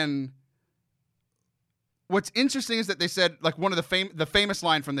 And what's interesting is that they said, like, one of the famous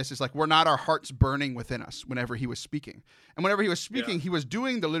line from this is like, "Were not our hearts burning within us?" Whenever he was speaking, and whenever he was speaking, he was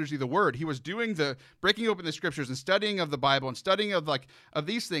doing the liturgy of the word. He was doing the breaking open the scriptures and studying of the Bible and studying of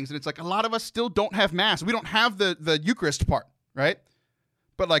these things. And it's like a lot of us still don't have mass. We don't have the Eucharist part, right?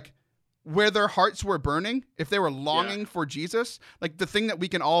 But like where their hearts were burning, if they were longing for Jesus, like the thing that we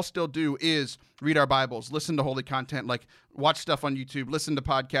can all still do is read our Bibles, listen to holy content, like watch stuff on YouTube, listen to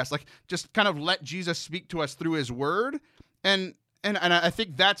podcasts, like just kind of let Jesus speak to us through his word. And I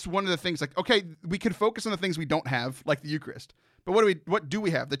think that's one of the things, like, okay, we can focus on the things we don't have, like the Eucharist. But what do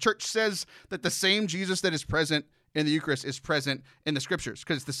we have? The church says that the same Jesus that is present in the Eucharist is present in the scriptures,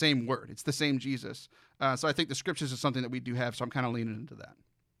 because it's the same word. It's the same Jesus. So I think the scriptures is something that we do have. So I'm kind of leaning into that.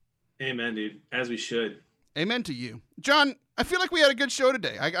 Amen, dude. As we should. Amen to you. John, I feel like we had a good show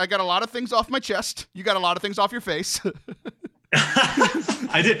today. I got a lot of things off my chest. You got a lot of things off your face.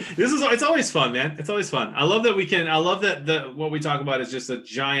 I did. It's always fun, man. It's always fun. I love that what we talk about is just a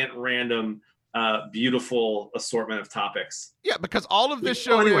giant random beautiful assortment of topics. Yeah, because all of this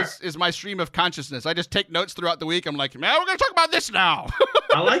show is my stream of consciousness. I just take notes throughout the week. I'm like, man, we're going to talk about this now.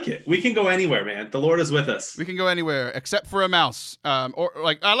 I like it. We can go anywhere, man. The Lord is with us. We can go anywhere except for a mouse. Or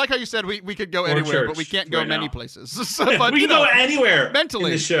like, I like how you said we could go anywhere, but we can't go many places. But, we can go anywhere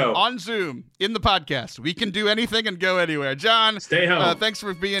mentally in the show, on Zoom, in the podcast. We can do anything and go anywhere. John, stay home. Thanks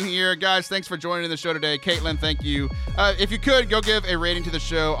for being here. Guys, thanks for joining the show today. Caitlin, thank you. If you could, go give a rating to the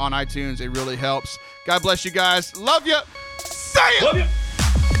show on iTunes. It really helps. God bless you guys. Love you. Say it. Love you.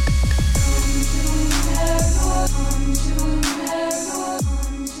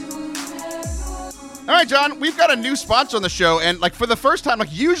 All right, John, we've got a new sponsor on the show, and like for the first time,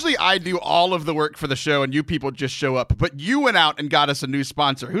 like usually I do all of the work for the show and you people just show up, but you went out and got us a new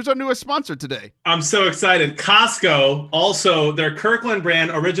sponsor. Who's our newest sponsor today? I'm so excited. Costco, also their Kirkland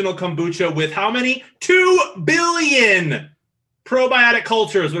brand original kombucha with how many? 2 billion probiotic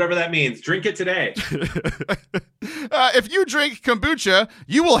cultures, whatever that means. Drink it today. If you drink kombucha,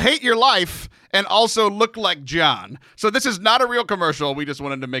 you will hate your life and also look like John. So this is not a real commercial. We just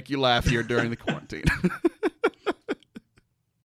wanted to make you laugh here during the quarantine.